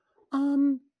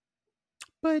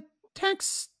 But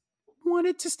Tex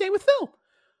wanted to stay with Phil.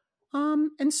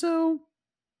 And so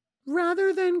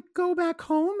rather than go back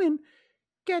home and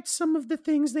get some of the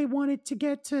things they wanted to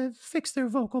get to fix their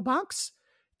vocal box,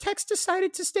 Tex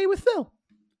decided to stay with Phil.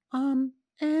 And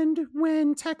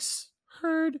when Tex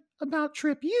heard about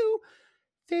Trip U,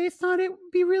 they thought it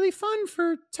would be really fun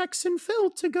for Tex and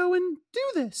Phil to go and do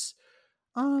this.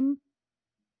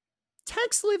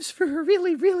 Tex lives for a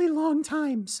really, really long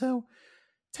time, so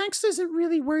Tex isn't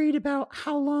really worried about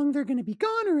how long they're going to be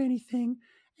gone or anything,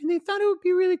 and they thought it would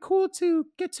be really cool to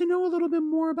get to know a little bit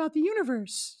more about the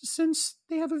universe, since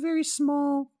they have a very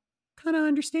small kind of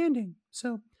understanding.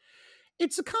 So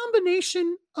it's a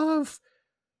combination of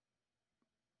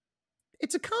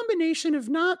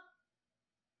not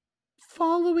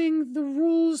following the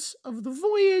rules of the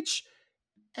voyage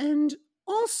and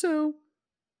also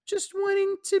just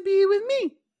wanting to be with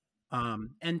me.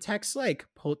 And Tex like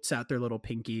puts out their little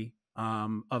pinky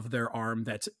of their arm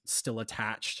that's still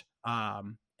attached.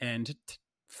 And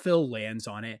Phil lands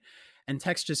on it, and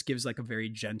Tex just gives like a very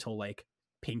gentle like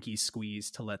pinky squeeze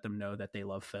to let them know that they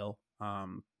love Phil.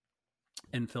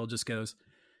 And Phil just goes,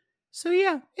 so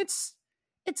yeah, it's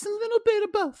a little bit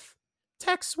of both.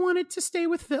 Tex wanted to stay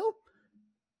with Phil.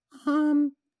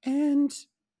 And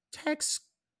Tex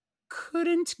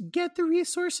couldn't get the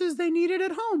resources they needed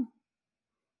at home.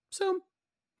 So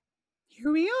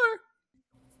here we are.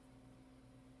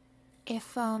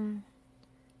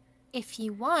 If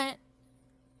you want,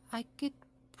 I could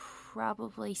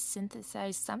probably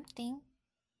synthesize something.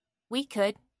 We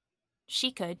could.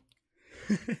 She could.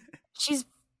 She's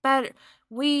better.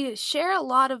 We share a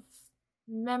lot of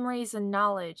memories and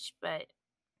knowledge, but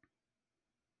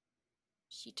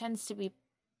she tends to be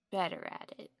better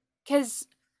at it. 'Cause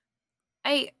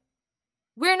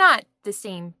we're not the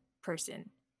same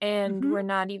person, and we're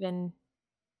not even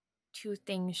two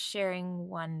things sharing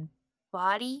one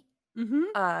body.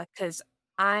 'Cause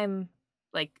I'm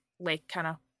like kind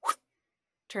of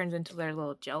turns into their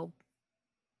little gel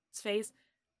face.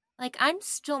 Like, I'm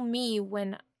still me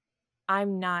when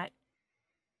I'm not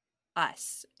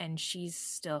us, and she's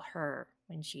still her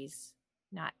when she's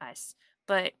not us.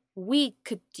 But we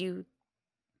could do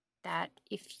that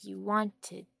if you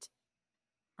wanted.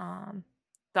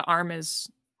 The arm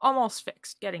is almost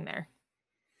fixed, getting there.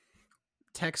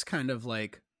 Tex kind of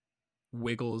like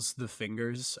wiggles the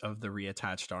fingers of the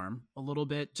reattached arm a little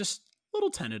bit, just a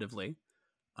little tentatively.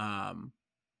 And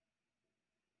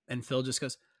Phil just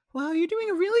goes, wow, you're doing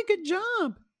a really good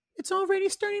job. It's already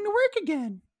starting to work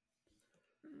again.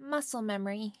 Muscle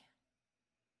memory.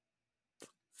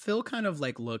 Phil kind of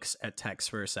like looks at Tex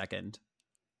for a second,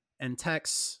 and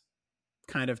Tex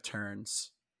kind of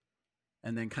turns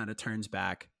and then kind of turns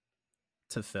back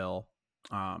to Phil.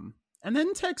 And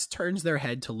then Tex turns their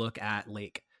head to look at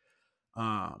Lake.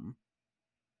 And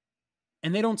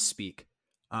they don't speak.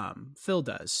 Phil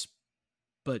does,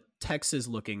 but Tex is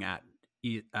looking at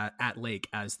Lake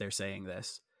as they're saying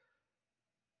this.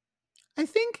 I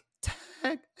think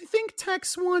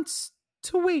Tex wants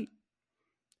to wait.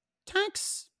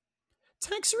 Tex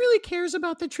really cares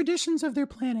about the traditions of their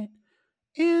planet,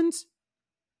 and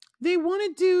they want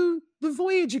to do the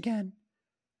voyage again.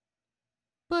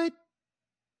 But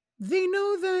they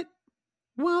know that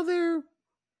while they're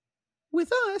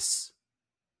with us,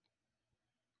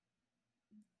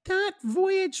 that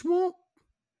voyage won't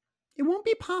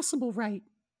be possible, right?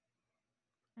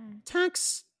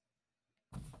 Tex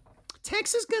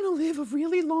is going to live a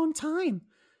really long time.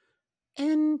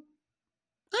 And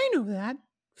I know that.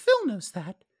 Phil knows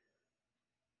that.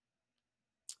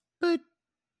 But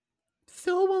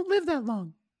Phil won't live that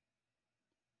long.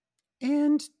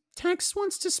 And Tex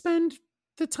wants to spend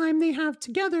the time they have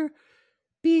together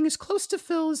being as close to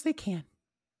Phil as they can.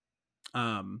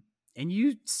 And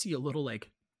you see a little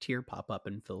like tear pop up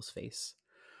in Phil's face.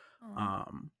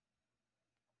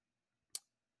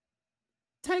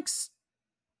 Tex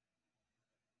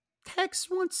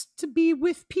wants to be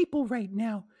with people right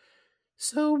now.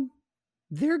 So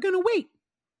they're going to wait.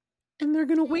 And they're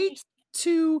going to wait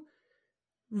to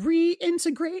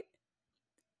reintegrate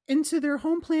into their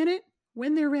home planet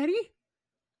when they're ready.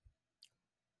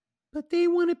 But they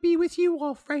want to be with you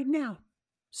all right now.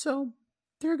 So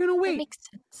they're going to wait. That makes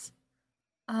sense.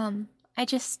 I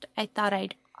thought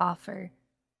I'd offer,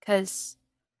 because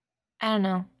I don't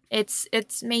know.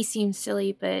 It may seem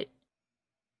silly, but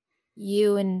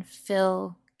you and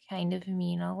Phil kind of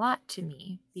mean a lot to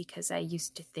me, because I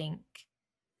used to think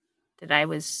that I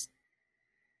was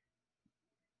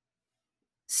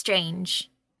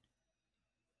strange.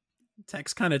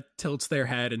 Tex kind of tilts their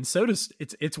head, and so does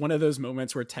it's one of those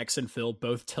moments where Tex and Phil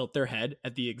both tilt their head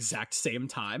at the exact same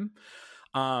time.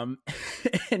 And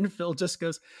Phil just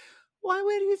goes, "Why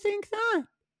would you think that?"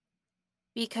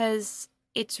 Because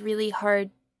it's really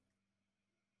hard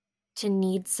to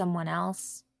need someone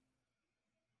else,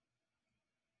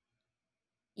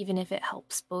 even if it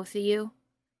helps both of you.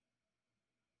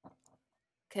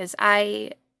 Because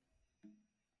I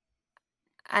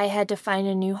had to find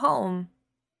a new home.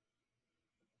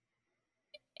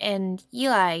 And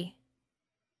Eli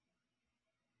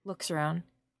looks around.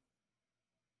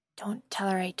 Don't tell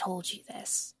her I told you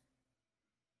this.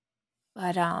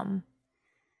 But,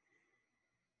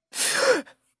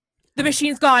 The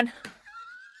machine's gone.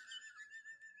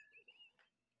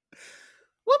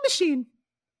 What machine?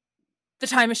 The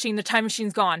time machine. The time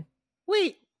machine's gone.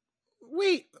 Wait,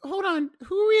 hold on.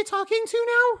 Who are we talking to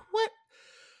now? What?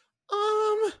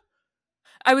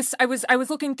 I was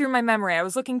looking through my memory.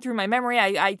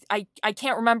 I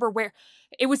can't remember where.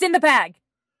 It was in the bag.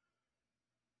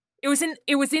 It was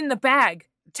in the bag,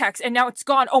 Tex, and now it's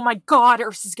gone. Oh my God,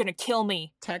 Urs is gonna kill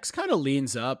me. Tex kind of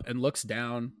leans up and looks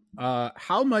down.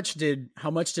 How much did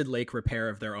Lake repair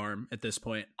of their arm at this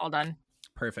point? All done.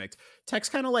 Perfect. Tex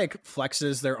kind of like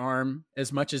flexes their arm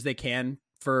as much as they can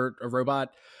for a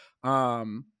robot,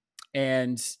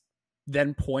 and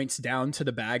then points down to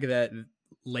the bag that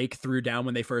Lake threw down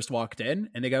when they first walked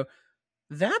in, and they go,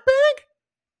 "That bag?"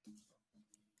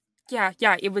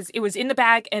 Yeah, it was in the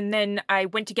bag, and then I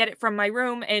went to get it from my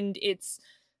room, and it's...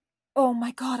 Oh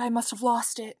my God, I must have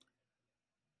lost it.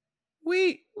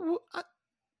 Wait,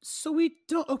 so we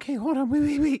don't... Okay, hold on,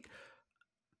 wait.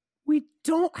 We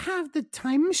don't have the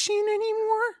time machine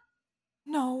anymore?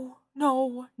 No.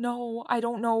 I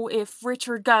don't know if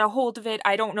Richard got a hold of it.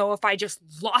 I don't know if I just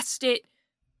lost it.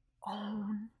 Oh.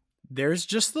 There's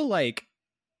just the, like...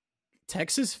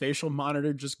 Tex's facial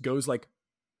monitor just goes, like,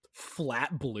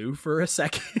 flat blue for a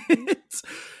second.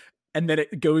 And then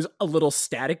it goes a little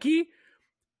staticky.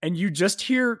 And you just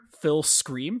hear Phil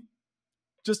scream.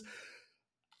 Just...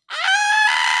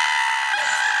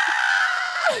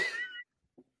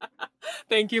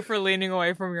 Thank you for leaning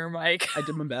away from your mic. I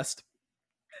did my best.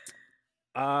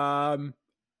 And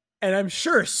I'm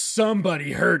sure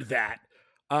somebody heard that.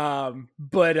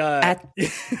 But at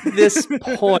this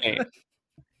point,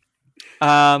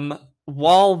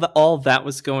 while all that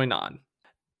was going on,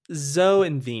 Zoe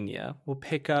and Vina will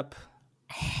pick up.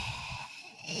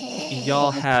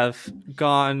 Y'all have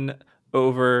gone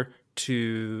over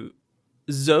to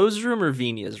Zoe's room or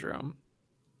Vina's room?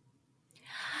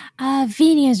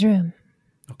 Vina's room.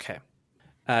 Okay.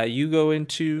 You go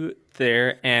into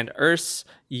there, and Urs,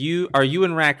 are you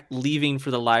and Rack leaving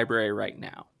for the library right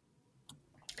now?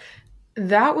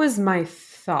 That was my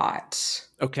thought.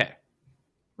 Okay.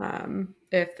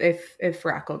 If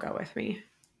Rack will go with me.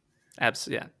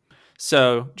 Absolutely. Yeah.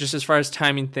 So, just as far as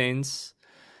timing things,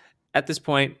 at this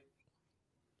point,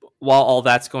 while all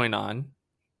that's going on,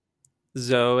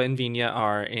 Zoe and Vina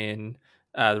are in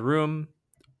the room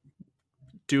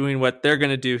doing what they're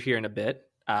going to do here in a bit.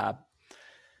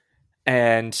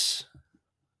 And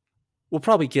we'll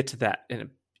probably get to that in a...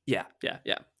 Yeah.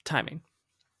 Timing.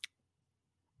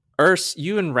 Urs,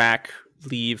 you and Rack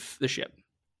leave the ship.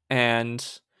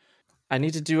 And I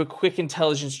need to do a quick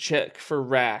intelligence check for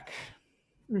Rack.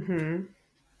 Mm-hmm.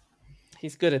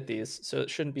 He's good at these, so it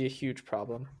shouldn't be a huge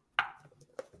problem.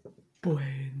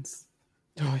 Brains.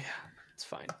 Oh, yeah. It's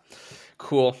fine.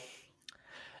 Cool.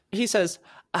 He says,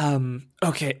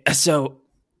 okay, so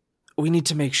we need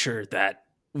to make sure that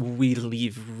we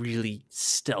leave really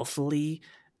stealthily,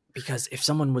 because if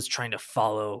someone was trying to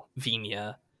follow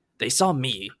Vina, they saw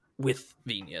me with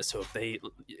Vina, so if they...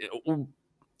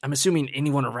 I'm assuming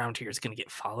anyone around here is going to get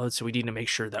followed, so we need to make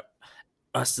sure that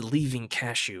us leaving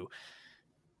Cashew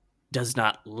does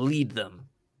not lead them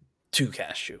to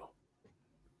Cashew.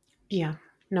 Yeah.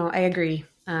 No, I agree.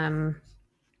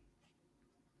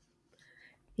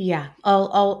 Yeah,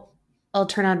 I'll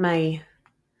turn on my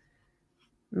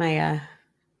my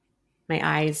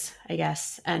eyes, I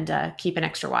guess, and keep an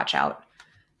extra watch out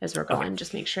as we're Okay. going.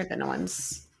 Just make sure that no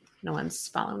one's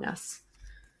following us.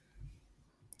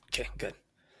 Okay, good.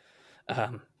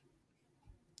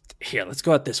 Here, let's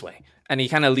go out this way. And he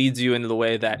kind of leads you into the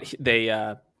way that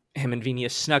him and Venia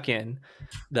snuck in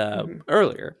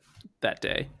earlier that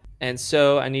day. And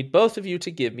so I need both of you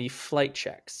to give me flight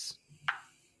checks.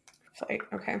 Flight,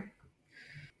 okay.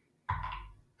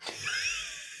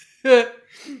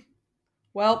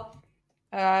 Well,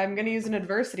 I'm going to use an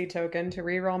adversity token to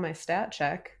reroll my stat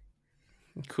check.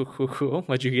 Cool.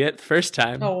 What'd you get first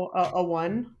time? Oh, a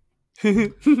 1.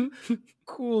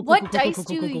 Cool. What dice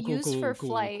do you use for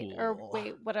flight? Or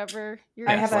wait, whatever.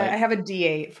 I have a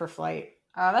D8 for flight.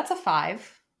 That's a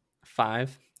 5.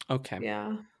 5? Okay.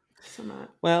 Yeah. So not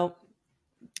Well,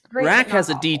 great, Rack but not has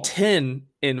a awful. D10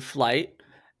 in flight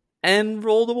and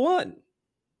rolled a 1.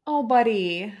 Oh,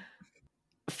 buddy.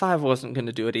 5 wasn't going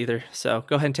to do it either, so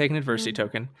go ahead and take an adversity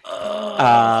token.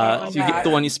 Oh, you get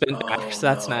the one you spent back, so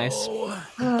that's nice.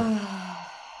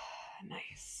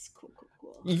 Nice. Cool.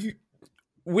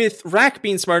 With Rack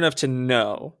being smart enough to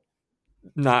know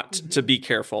not to be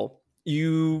careful,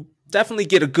 you definitely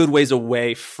get a good ways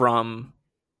away from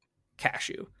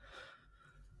Cashew.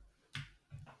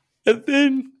 And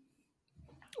then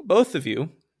both of you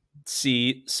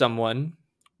see someone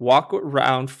walk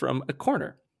around from a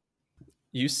corner.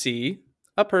 You see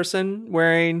a person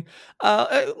wearing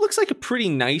it looks like a pretty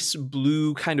nice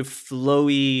blue kind of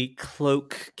flowy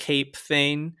cloak cape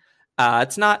thing.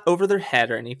 It's not over their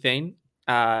head or anything.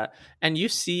 And you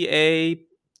see a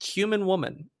human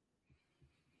woman.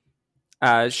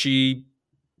 She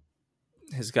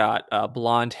has got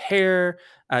blonde hair.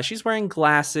 She's wearing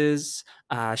glasses.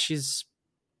 She's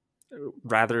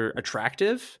rather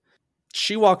attractive.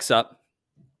 She walks up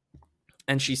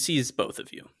and she sees both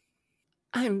of you.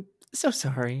 I'm so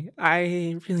sorry.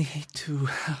 I really hate to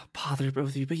bother both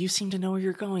of you, but you seem to know where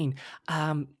you're going.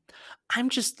 I'm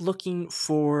just looking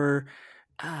for...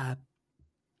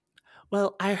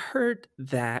 well, I heard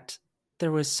that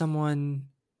there was someone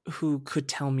who could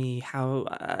tell me how,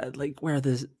 where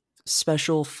the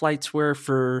special flights were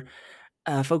for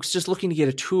folks just looking to get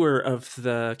a tour of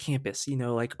the campus,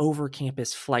 like over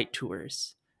campus flight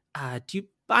tours. Do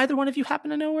either one of you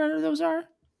happen to know where those are?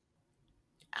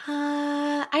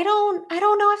 I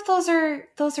don't know if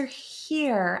those are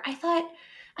here. I thought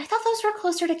those were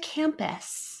closer to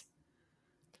campus.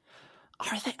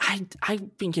 Are they?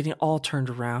 I've been getting all turned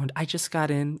around. I just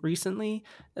got in recently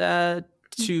to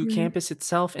campus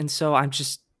itself, and so I'm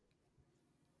just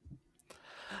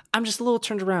a little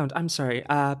turned around. I'm sorry.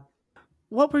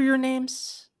 What were your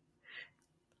names?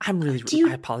 I'm really.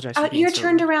 I apologize. For being you're so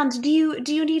turned rude. around. Do you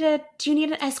need an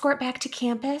escort back to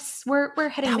campus? We're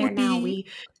heading there now.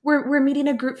 We're meeting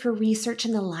a group for research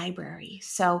in the library.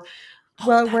 So,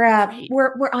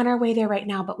 we're on our way there right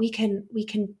now. But we can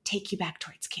take you back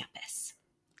towards campus.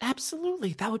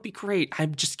 Absolutely, that would be great.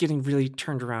 I'm just getting really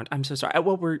turned around. I'm so sorry.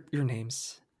 What were your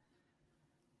names?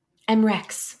 I'm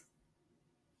Rex.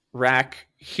 Rack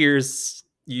hears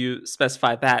you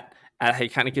specify that. He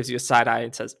kind of gives you a side eye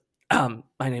and says,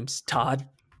 my name's Todd.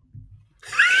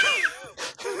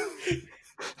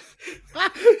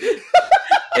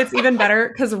 It's even better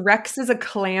because Rex is a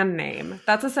clan name.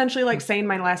 That's essentially like saying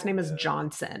my last name is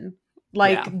Johnson.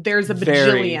 There's a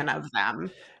bajillion of them.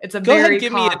 It's a Go very ahead and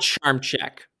give me a charm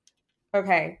check.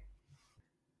 Okay.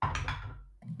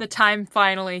 The time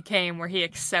finally came where he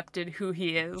accepted who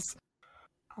he is.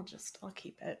 I'll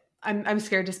keep it. I'm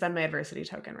scared to spend my adversity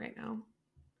token right now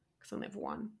because I only have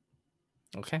 1.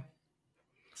 Okay.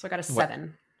 So I got a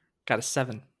 7. Got a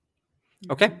 7.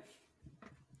 Okay.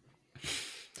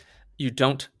 You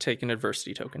don't take an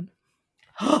adversity token.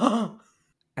 And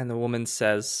the woman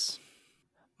says,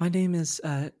 my name is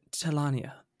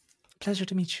Telania. Pleasure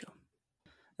to meet you.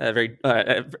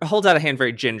 Holds out a hand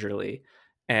very gingerly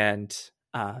and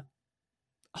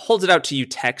holds it out to you,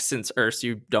 Tex, since Urs,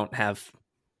 you don't have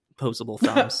opposable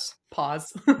thumbs.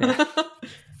 Pause. Yeah.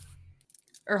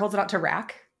 Or holds it out to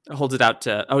Rack. Holds it out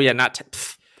to... Oh, yeah, not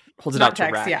Tex. Holds it Not out Tex,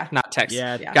 to Rack. yeah. Not Tex.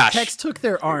 Yeah, Gosh. Tex took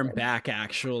their arm back,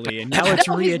 actually, and now it's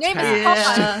No, his name is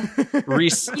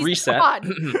reattached. Reset.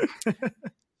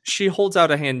 She holds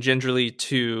out a hand gingerly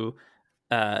to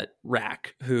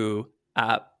Rack, who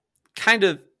kind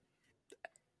of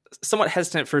somewhat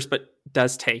hesitant at first, but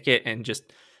does take it and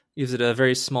just gives it a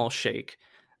very small shake.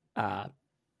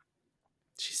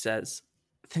 She says,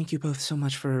 thank you both so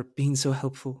much for being so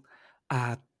helpful.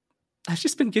 I've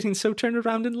just been getting so turned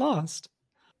around and lost.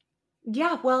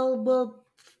 Yeah, well,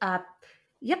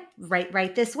 yep,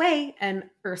 right this way. And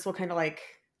Urs will kind of like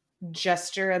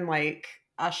gesture and like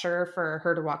usher for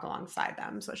her to walk alongside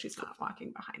them, so she's not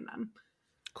walking behind them.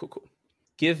 Cool.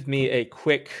 Give me a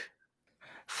quick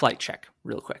flight check,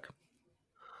 real quick.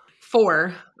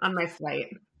 4 on my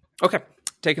flight. Okay,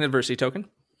 take an adversity token.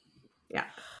 Yeah.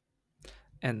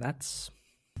 And that's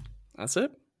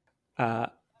it.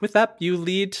 With that, you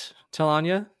lead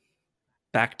Talanya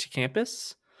back to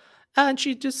campus. And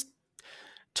she just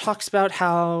talks about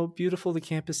how beautiful the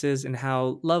campus is and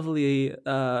how lovely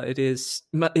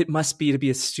it must be to be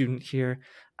a student here.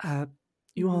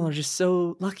 You all are just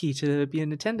so lucky to be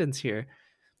in attendance here.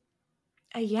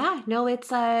 Yeah, no, it's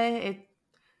the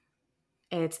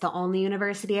only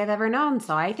university I've ever known,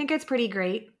 so I think it's pretty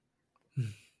great.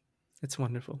 It's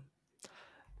wonderful.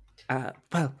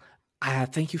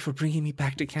 Thank you for bringing me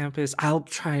back to campus. I'll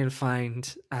try and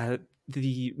find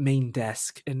the main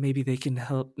desk, and maybe they can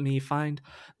help me find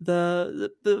the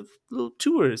little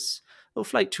tours, little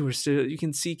flight tours, so you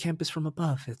can see campus from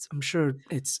above. I'm sure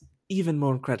it's even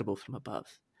more incredible from above.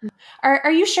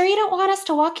 Are you sure you don't want us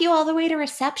to walk you all the way to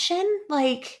reception?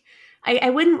 Like, I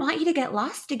wouldn't want you to get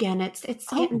lost again. It's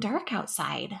getting dark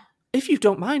outside. If you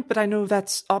don't mind, but I know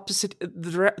that's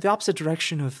the opposite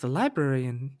direction of the library,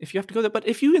 and if you have to go there, but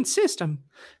if you insist, I'm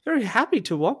very happy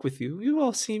to walk with you. You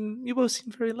both seem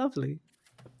very lovely.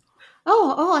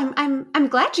 I'm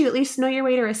glad you at least know your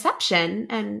way to reception,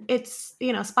 and it's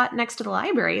spot next to the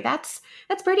library. That's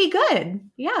pretty good.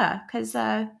 Yeah, because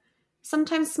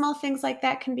sometimes small things like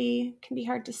that can be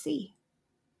hard to see.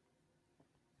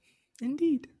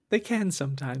 Indeed, they can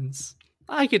sometimes.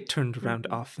 I get turned around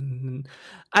often, and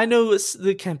I know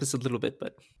the campus a little bit,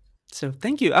 but so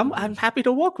thank you. I'm happy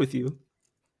to walk with you.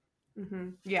 Mm-hmm.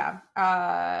 Yeah.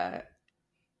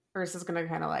 Ursa's gonna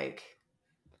kind of like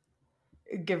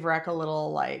give Rec a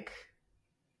little like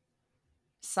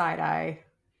side eye,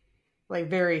 like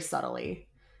very subtly,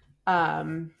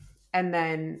 and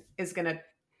then is gonna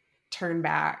turn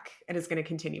back and is going to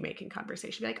continue making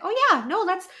conversation. Be like, oh yeah, no,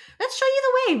 let's show you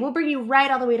the way. We'll bring you right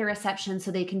all the way to reception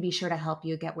so they can be sure to help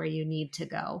you get where you need to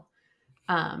go.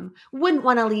 Wouldn't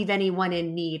want to leave anyone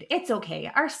in need. It's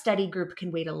okay. Our study group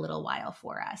can wait a little while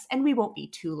for us, and we won't be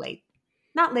too late.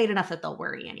 Not late enough that they'll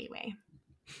worry anyway.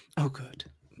 Oh, good.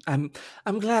 I'm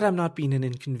glad I'm not being an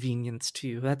inconvenience to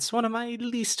you. That's one of my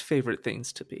least favorite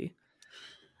things to be.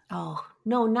 Oh,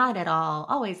 no, not at all.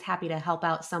 Always happy to help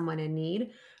out someone in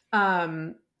need.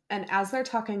 And as they're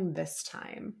talking this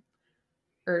time,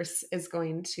 Urs is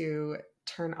going to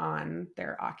turn on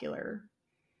their ocular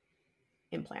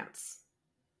implants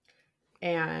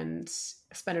and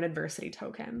spend an adversity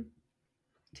token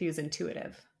to use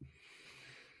intuitive.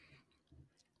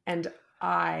 And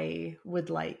I would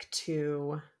like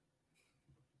to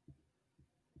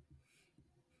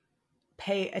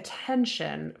pay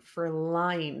attention for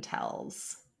lying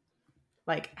tells.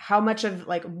 Like how much of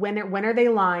like when are they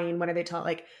lying? When are they telling?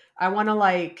 Like I want to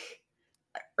like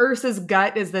Ursa's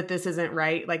gut is that this isn't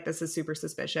right. Like this is super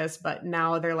suspicious, but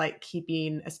now they're like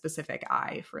keeping a specific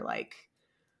eye for like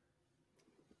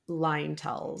lying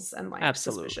tells and like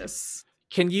Absolutely. Suspicious.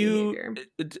 Can you behavior.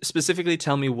 Specifically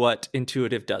tell me what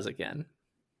intuitive does again?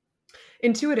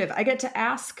 Intuitive, I get to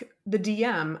ask the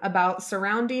DM about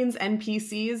surroundings,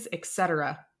 NPCs,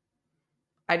 etc.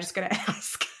 I just gotta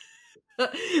ask.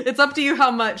 It's up to you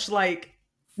how much like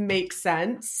makes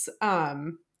sense.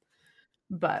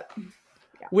 But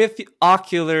yeah.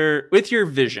 With your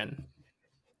vision,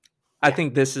 I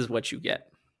think this is what you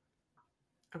get.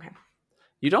 Okay.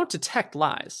 You don't detect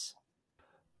lies,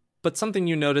 but something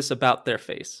you notice about their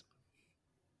face.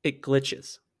 It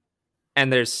glitches.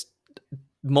 And there's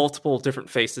multiple different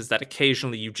faces that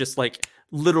occasionally you just like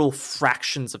little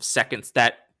fractions of seconds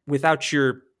that without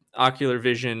your ocular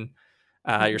vision,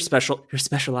 your special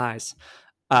eyes,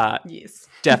 yes,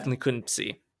 definitely couldn't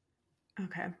see.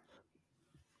 Okay.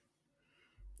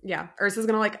 Yeah, Ursa's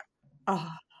gonna like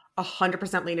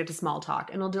 100% lean into small talk,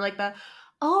 and we'll do like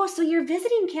so you're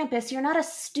visiting campus. You're not a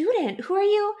student. Who are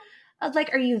you?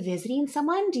 Are you visiting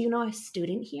someone? Do you know a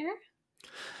student here?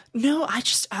 No, I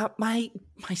just my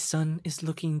son is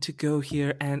looking to go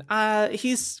here, and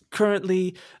he's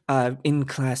currently in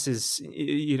classes.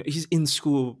 He's in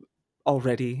school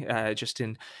already, just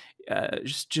in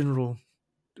just general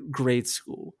grade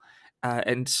school,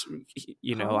 and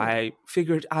I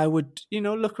figured I would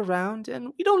look around,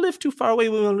 and we don't live too far away.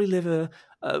 We only live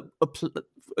a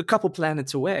couple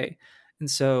planets away,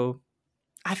 and so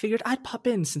I figured I'd pop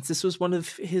in since this was one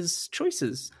of his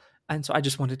choices. And so I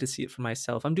just wanted to see it for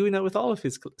myself. I'm doing that with all of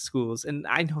his schools. And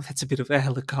I know that's a bit of a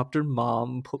helicopter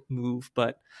mom move,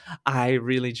 but I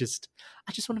just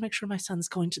want to make sure my son's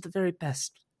going to the very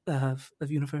best of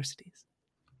universities.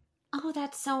 Oh,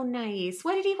 that's so nice.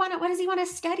 What does he want to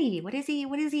study? What is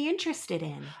he interested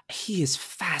in? He is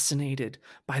fascinated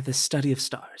by the study of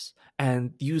stars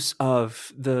and use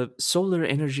of the solar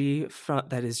energy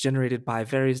that is generated by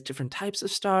various different types of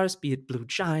stars, be it blue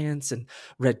giants and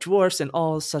red dwarfs and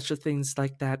all such things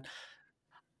like that.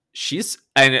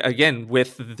 And again,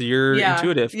 with your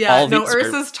intuitive, all no, these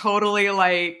Ursa's totally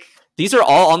like, these are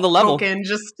all on the level.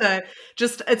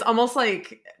 Just it's almost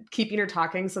like keeping her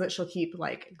talking so that she'll keep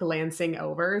like glancing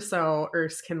over so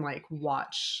Urs can like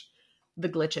watch the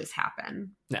glitches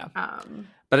happen. Yeah.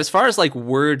 But as far as like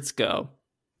words go,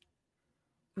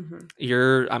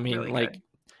 you're, really like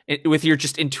with your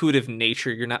just intuitive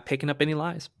nature, you're not picking up any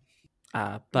lies.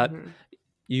 But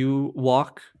you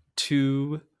walk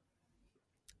to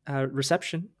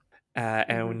reception,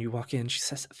 and when you walk in, she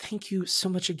says, "Thank you so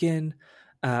much again,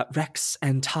 Rex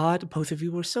and Todd. Both of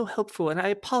you were so helpful, and I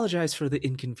apologize for the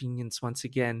inconvenience once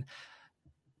again.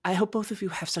 I hope both of you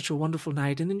have such a wonderful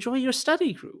night and enjoy your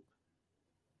study group."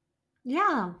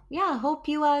 Yeah. Hope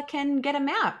you can get a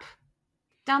map.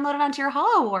 Download it onto your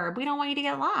Hollow Orb. We don't want you to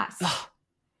get lost. Oh,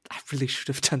 I really should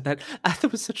have done that.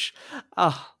 That was such...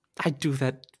 I do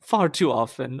that far too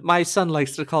often. My son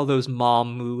likes to call those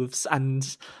mom moves,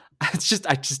 and I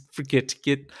just forget to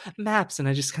get maps, and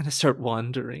I just kind of start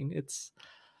wandering.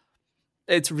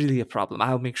 It's really a problem.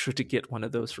 I'll make sure to get one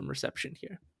of those from reception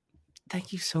here.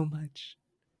 Thank you so much.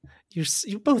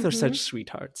 You both are such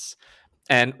sweethearts.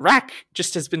 And Rack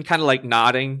just has been kind of like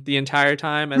nodding the entire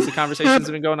time as the conversations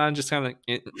have been going on, just kind of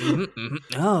like,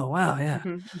 oh, wow, yeah.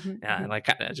 Yeah, and like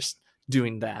kind of just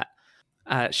doing that.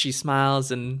 She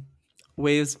smiles and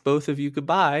waves both of you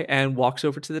goodbye and walks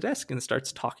over to the desk and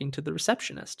starts talking to the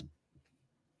receptionist.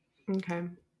 Okay.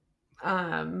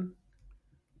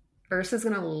 Ursa's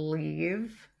gonna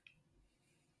leave,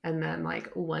 and then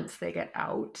like once they get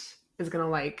out, is gonna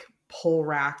like pull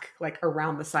Rack like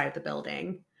around the side of the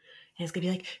building. And it's gonna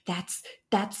be like, that's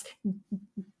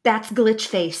Glitch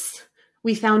Face.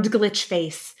 We found Glitch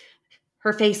Face.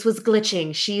 Her face was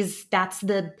glitching. That's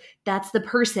the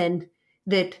person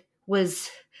that was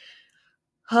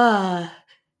that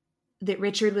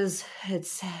Richard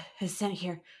has sent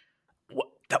here. What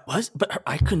that was? But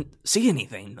I couldn't see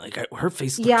anything. Like her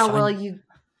face looked Yeah, fine. well,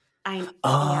 I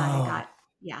got.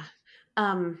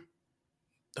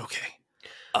 Okay.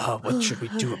 What should we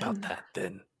do about that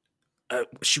then?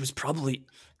 She was probably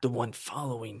the one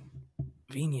following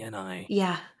Venia and I.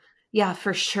 Yeah,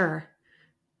 for sure.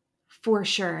 For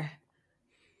sure.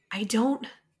 I don't...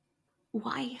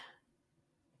 Why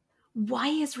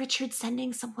is Richard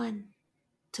sending someone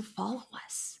to follow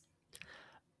us?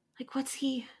 Like, what's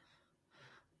he...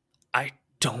 I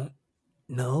don't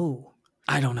know.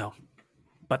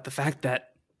 But the fact that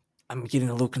I'm getting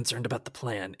a little concerned about the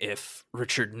plan, if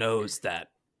Richard knows that...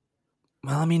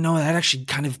 Well, I mean, no, that actually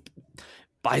kind of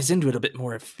buys into it a bit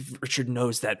more. If Richard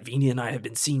knows that Venia and I have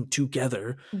been seen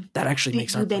together, that actually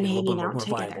makes our plan a little bit more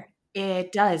viable.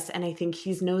 It does, and I think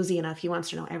he's nosy enough. He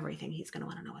wants to know everything. He's going to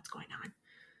want to know what's going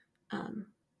on.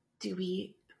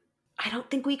 I don't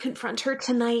think we confront her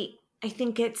tonight. I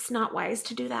think it's not wise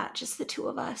to do that, just the two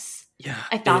of us. Yeah.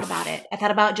 I thought about it. I thought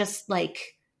about just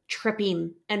like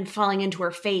tripping and falling into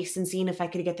her face and seeing if I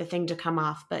could get the thing to come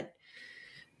off, but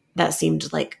that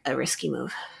seemed like a risky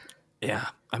move. Yeah.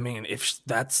 I mean, if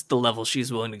that's the level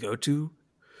she's willing to go to,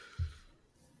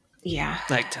 yeah,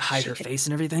 like to hide her face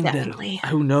and everything, definitely.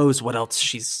 Then who knows what else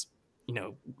she's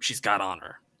got on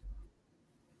her.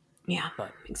 Yeah,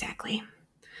 exactly.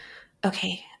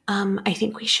 Okay. I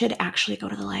think we should actually go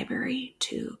to the library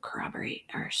to corroborate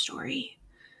our story.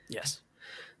 Yes.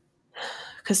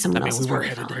 Because someone else is we were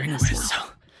headed there anyways. So.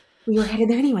 We were headed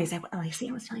there anyways. I see.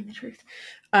 I was telling the truth.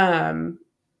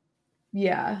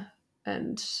 Yeah.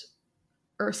 And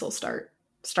Ursa will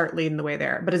start leading the way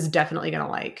there, but is definitely going to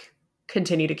like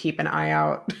continue to keep an eye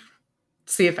out,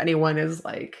 see if anyone is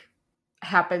like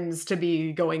happens to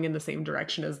be going in the same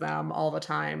direction as them all the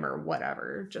time or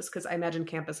whatever, just because I imagine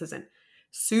campus isn't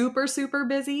super, super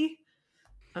busy.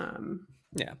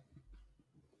 Yeah.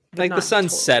 Like the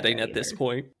sun's setting at this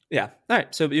point. Yeah. All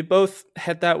right. So you both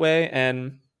head that way,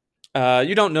 and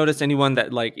you don't notice anyone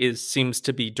that like seems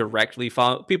to be directly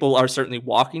following. People are certainly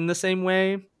walking the same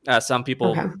way. Some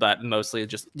people, but mostly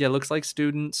just looks like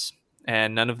students,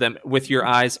 and none of them with your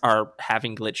eyes are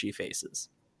having glitchy faces.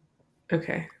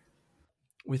 Okay.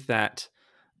 With that,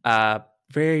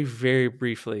 very, very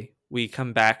briefly, we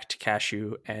come back to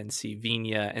Cashew and see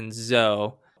Venia and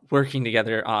Zoe working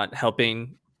together on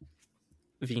helping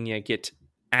Vina get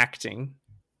acting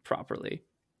properly.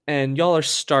 And y'all are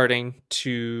starting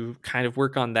to kind of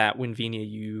work on that when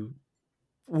Vina,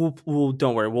 we'll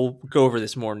don't worry, we'll go over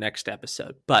this more next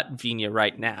episode. But Vina,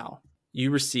 right now,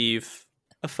 you receive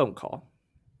a phone call,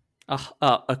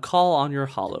 a call on your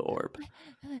hollow orb,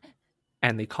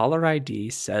 and the caller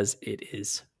ID says it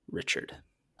is Richard.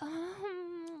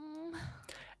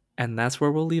 And that's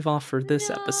where we'll leave off for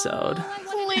this episode.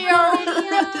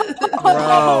 Bro,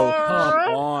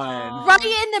 come on. Right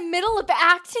in the middle of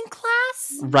acting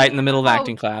class? Right in the middle of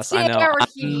acting class. I know. dare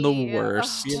I'm the he.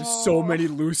 worst. We have so many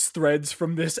loose threads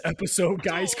from this episode,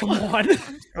 guys. Come on.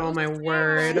 Oh my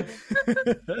word.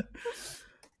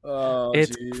 Oh,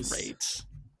 It's geez. great.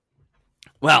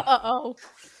 Well, Uh-oh.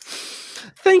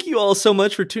 thank you all so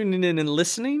much for tuning in and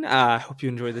listening. I hope you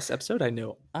enjoyed this episode. I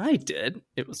know I did.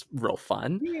 It was real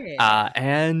fun.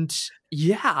 And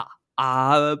yeah,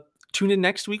 tune in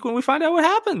next week when we find out what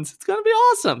happens. It's going to be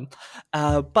awesome.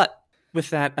 But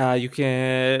with that,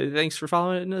 thanks for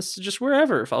following us just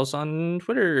wherever. Follow us on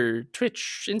Twitter,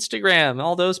 Twitch, Instagram,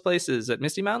 all those places at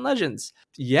Misty Mountain Legends.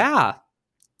 Yeah.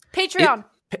 Patreon.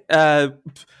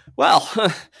 Well,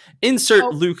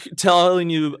 insert Luke telling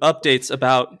you updates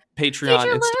about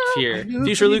Patreon and stuff here.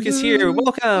 Future Luke is here.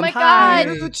 Welcome. Oh my Hi.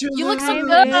 God. You look so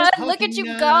good. Look at you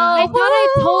go. I thought I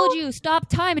told you, stop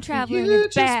time traveling.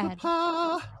 It's bad.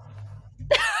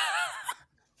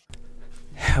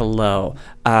 Hello.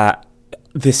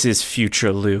 This is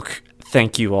Future Luke.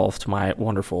 Thank you all to my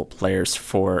wonderful players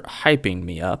for hyping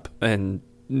me up and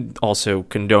also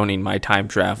condoning my time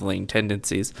traveling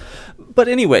tendencies. But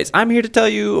anyways, I'm here to tell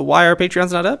you why our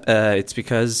Patreon's not up. It's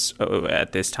because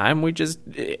at this time we just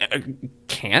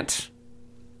can't.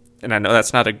 And I know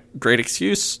that's not a great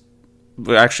excuse.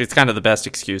 But actually, it's kind of the best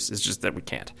excuse. It's just that we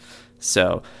can't.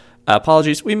 So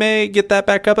apologies. We may get that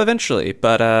back up eventually.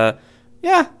 But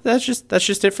yeah, that's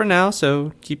just it for now.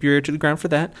 So keep your ear to the ground for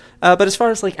that. But as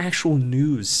far as like actual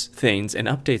news things and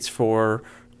updates for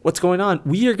what's going on,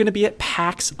 we are going to be at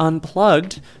PAX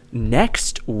Unplugged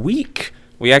next week.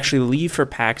 We actually leave for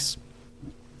PAX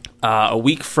a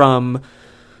week from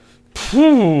a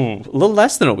little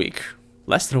less than a week.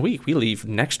 Less than a week. We leave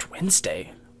next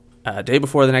Wednesday, day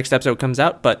before the next episode comes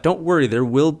out. But don't worry, there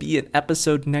will be an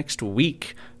episode next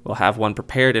week. We'll have one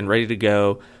prepared and ready to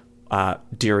go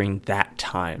during that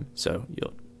time. So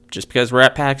just because we're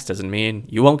at PAX doesn't mean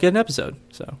you won't get an episode.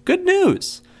 So good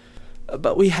news.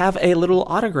 But we have a little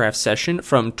autograph session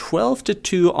from 12 to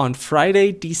 2 on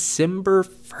Friday, December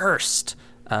 1st.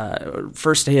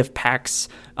 First day of PAX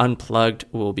Unplugged.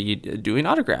 We'll be doing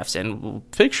autographs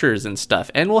and pictures and stuff.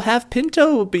 And we'll have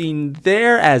Pinto being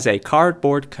there as a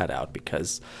cardboard cutout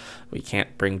because we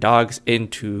can't bring dogs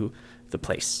into the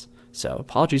place. So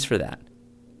apologies for that.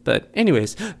 But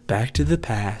anyways, back to the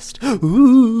past.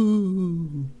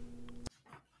 Ooh.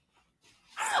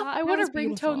 I want a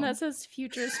beautiful. ringtone that says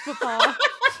Futures Papa.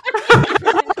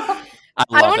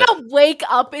 I want to wake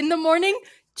up in the morning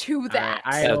to that.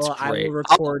 I will great.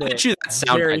 record I'll it get you that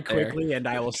sound very right there. quickly, and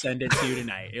I will send it to you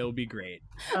tonight. It'll be great.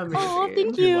 Oh,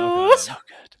 thank You're you. welcome. So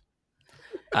good.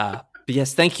 But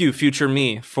yes, thank you, future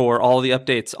me, for all the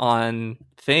updates on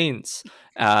Thanes.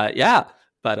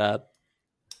 But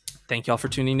thank y'all for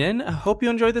tuning in. I hope you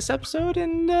enjoyed this episode,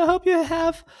 and hope you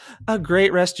have a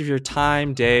great rest of your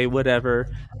time, day,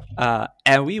 whatever.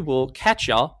 And we will catch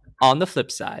y'all on the flip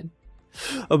side.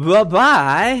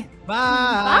 Bye-bye.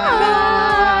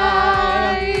 Bye.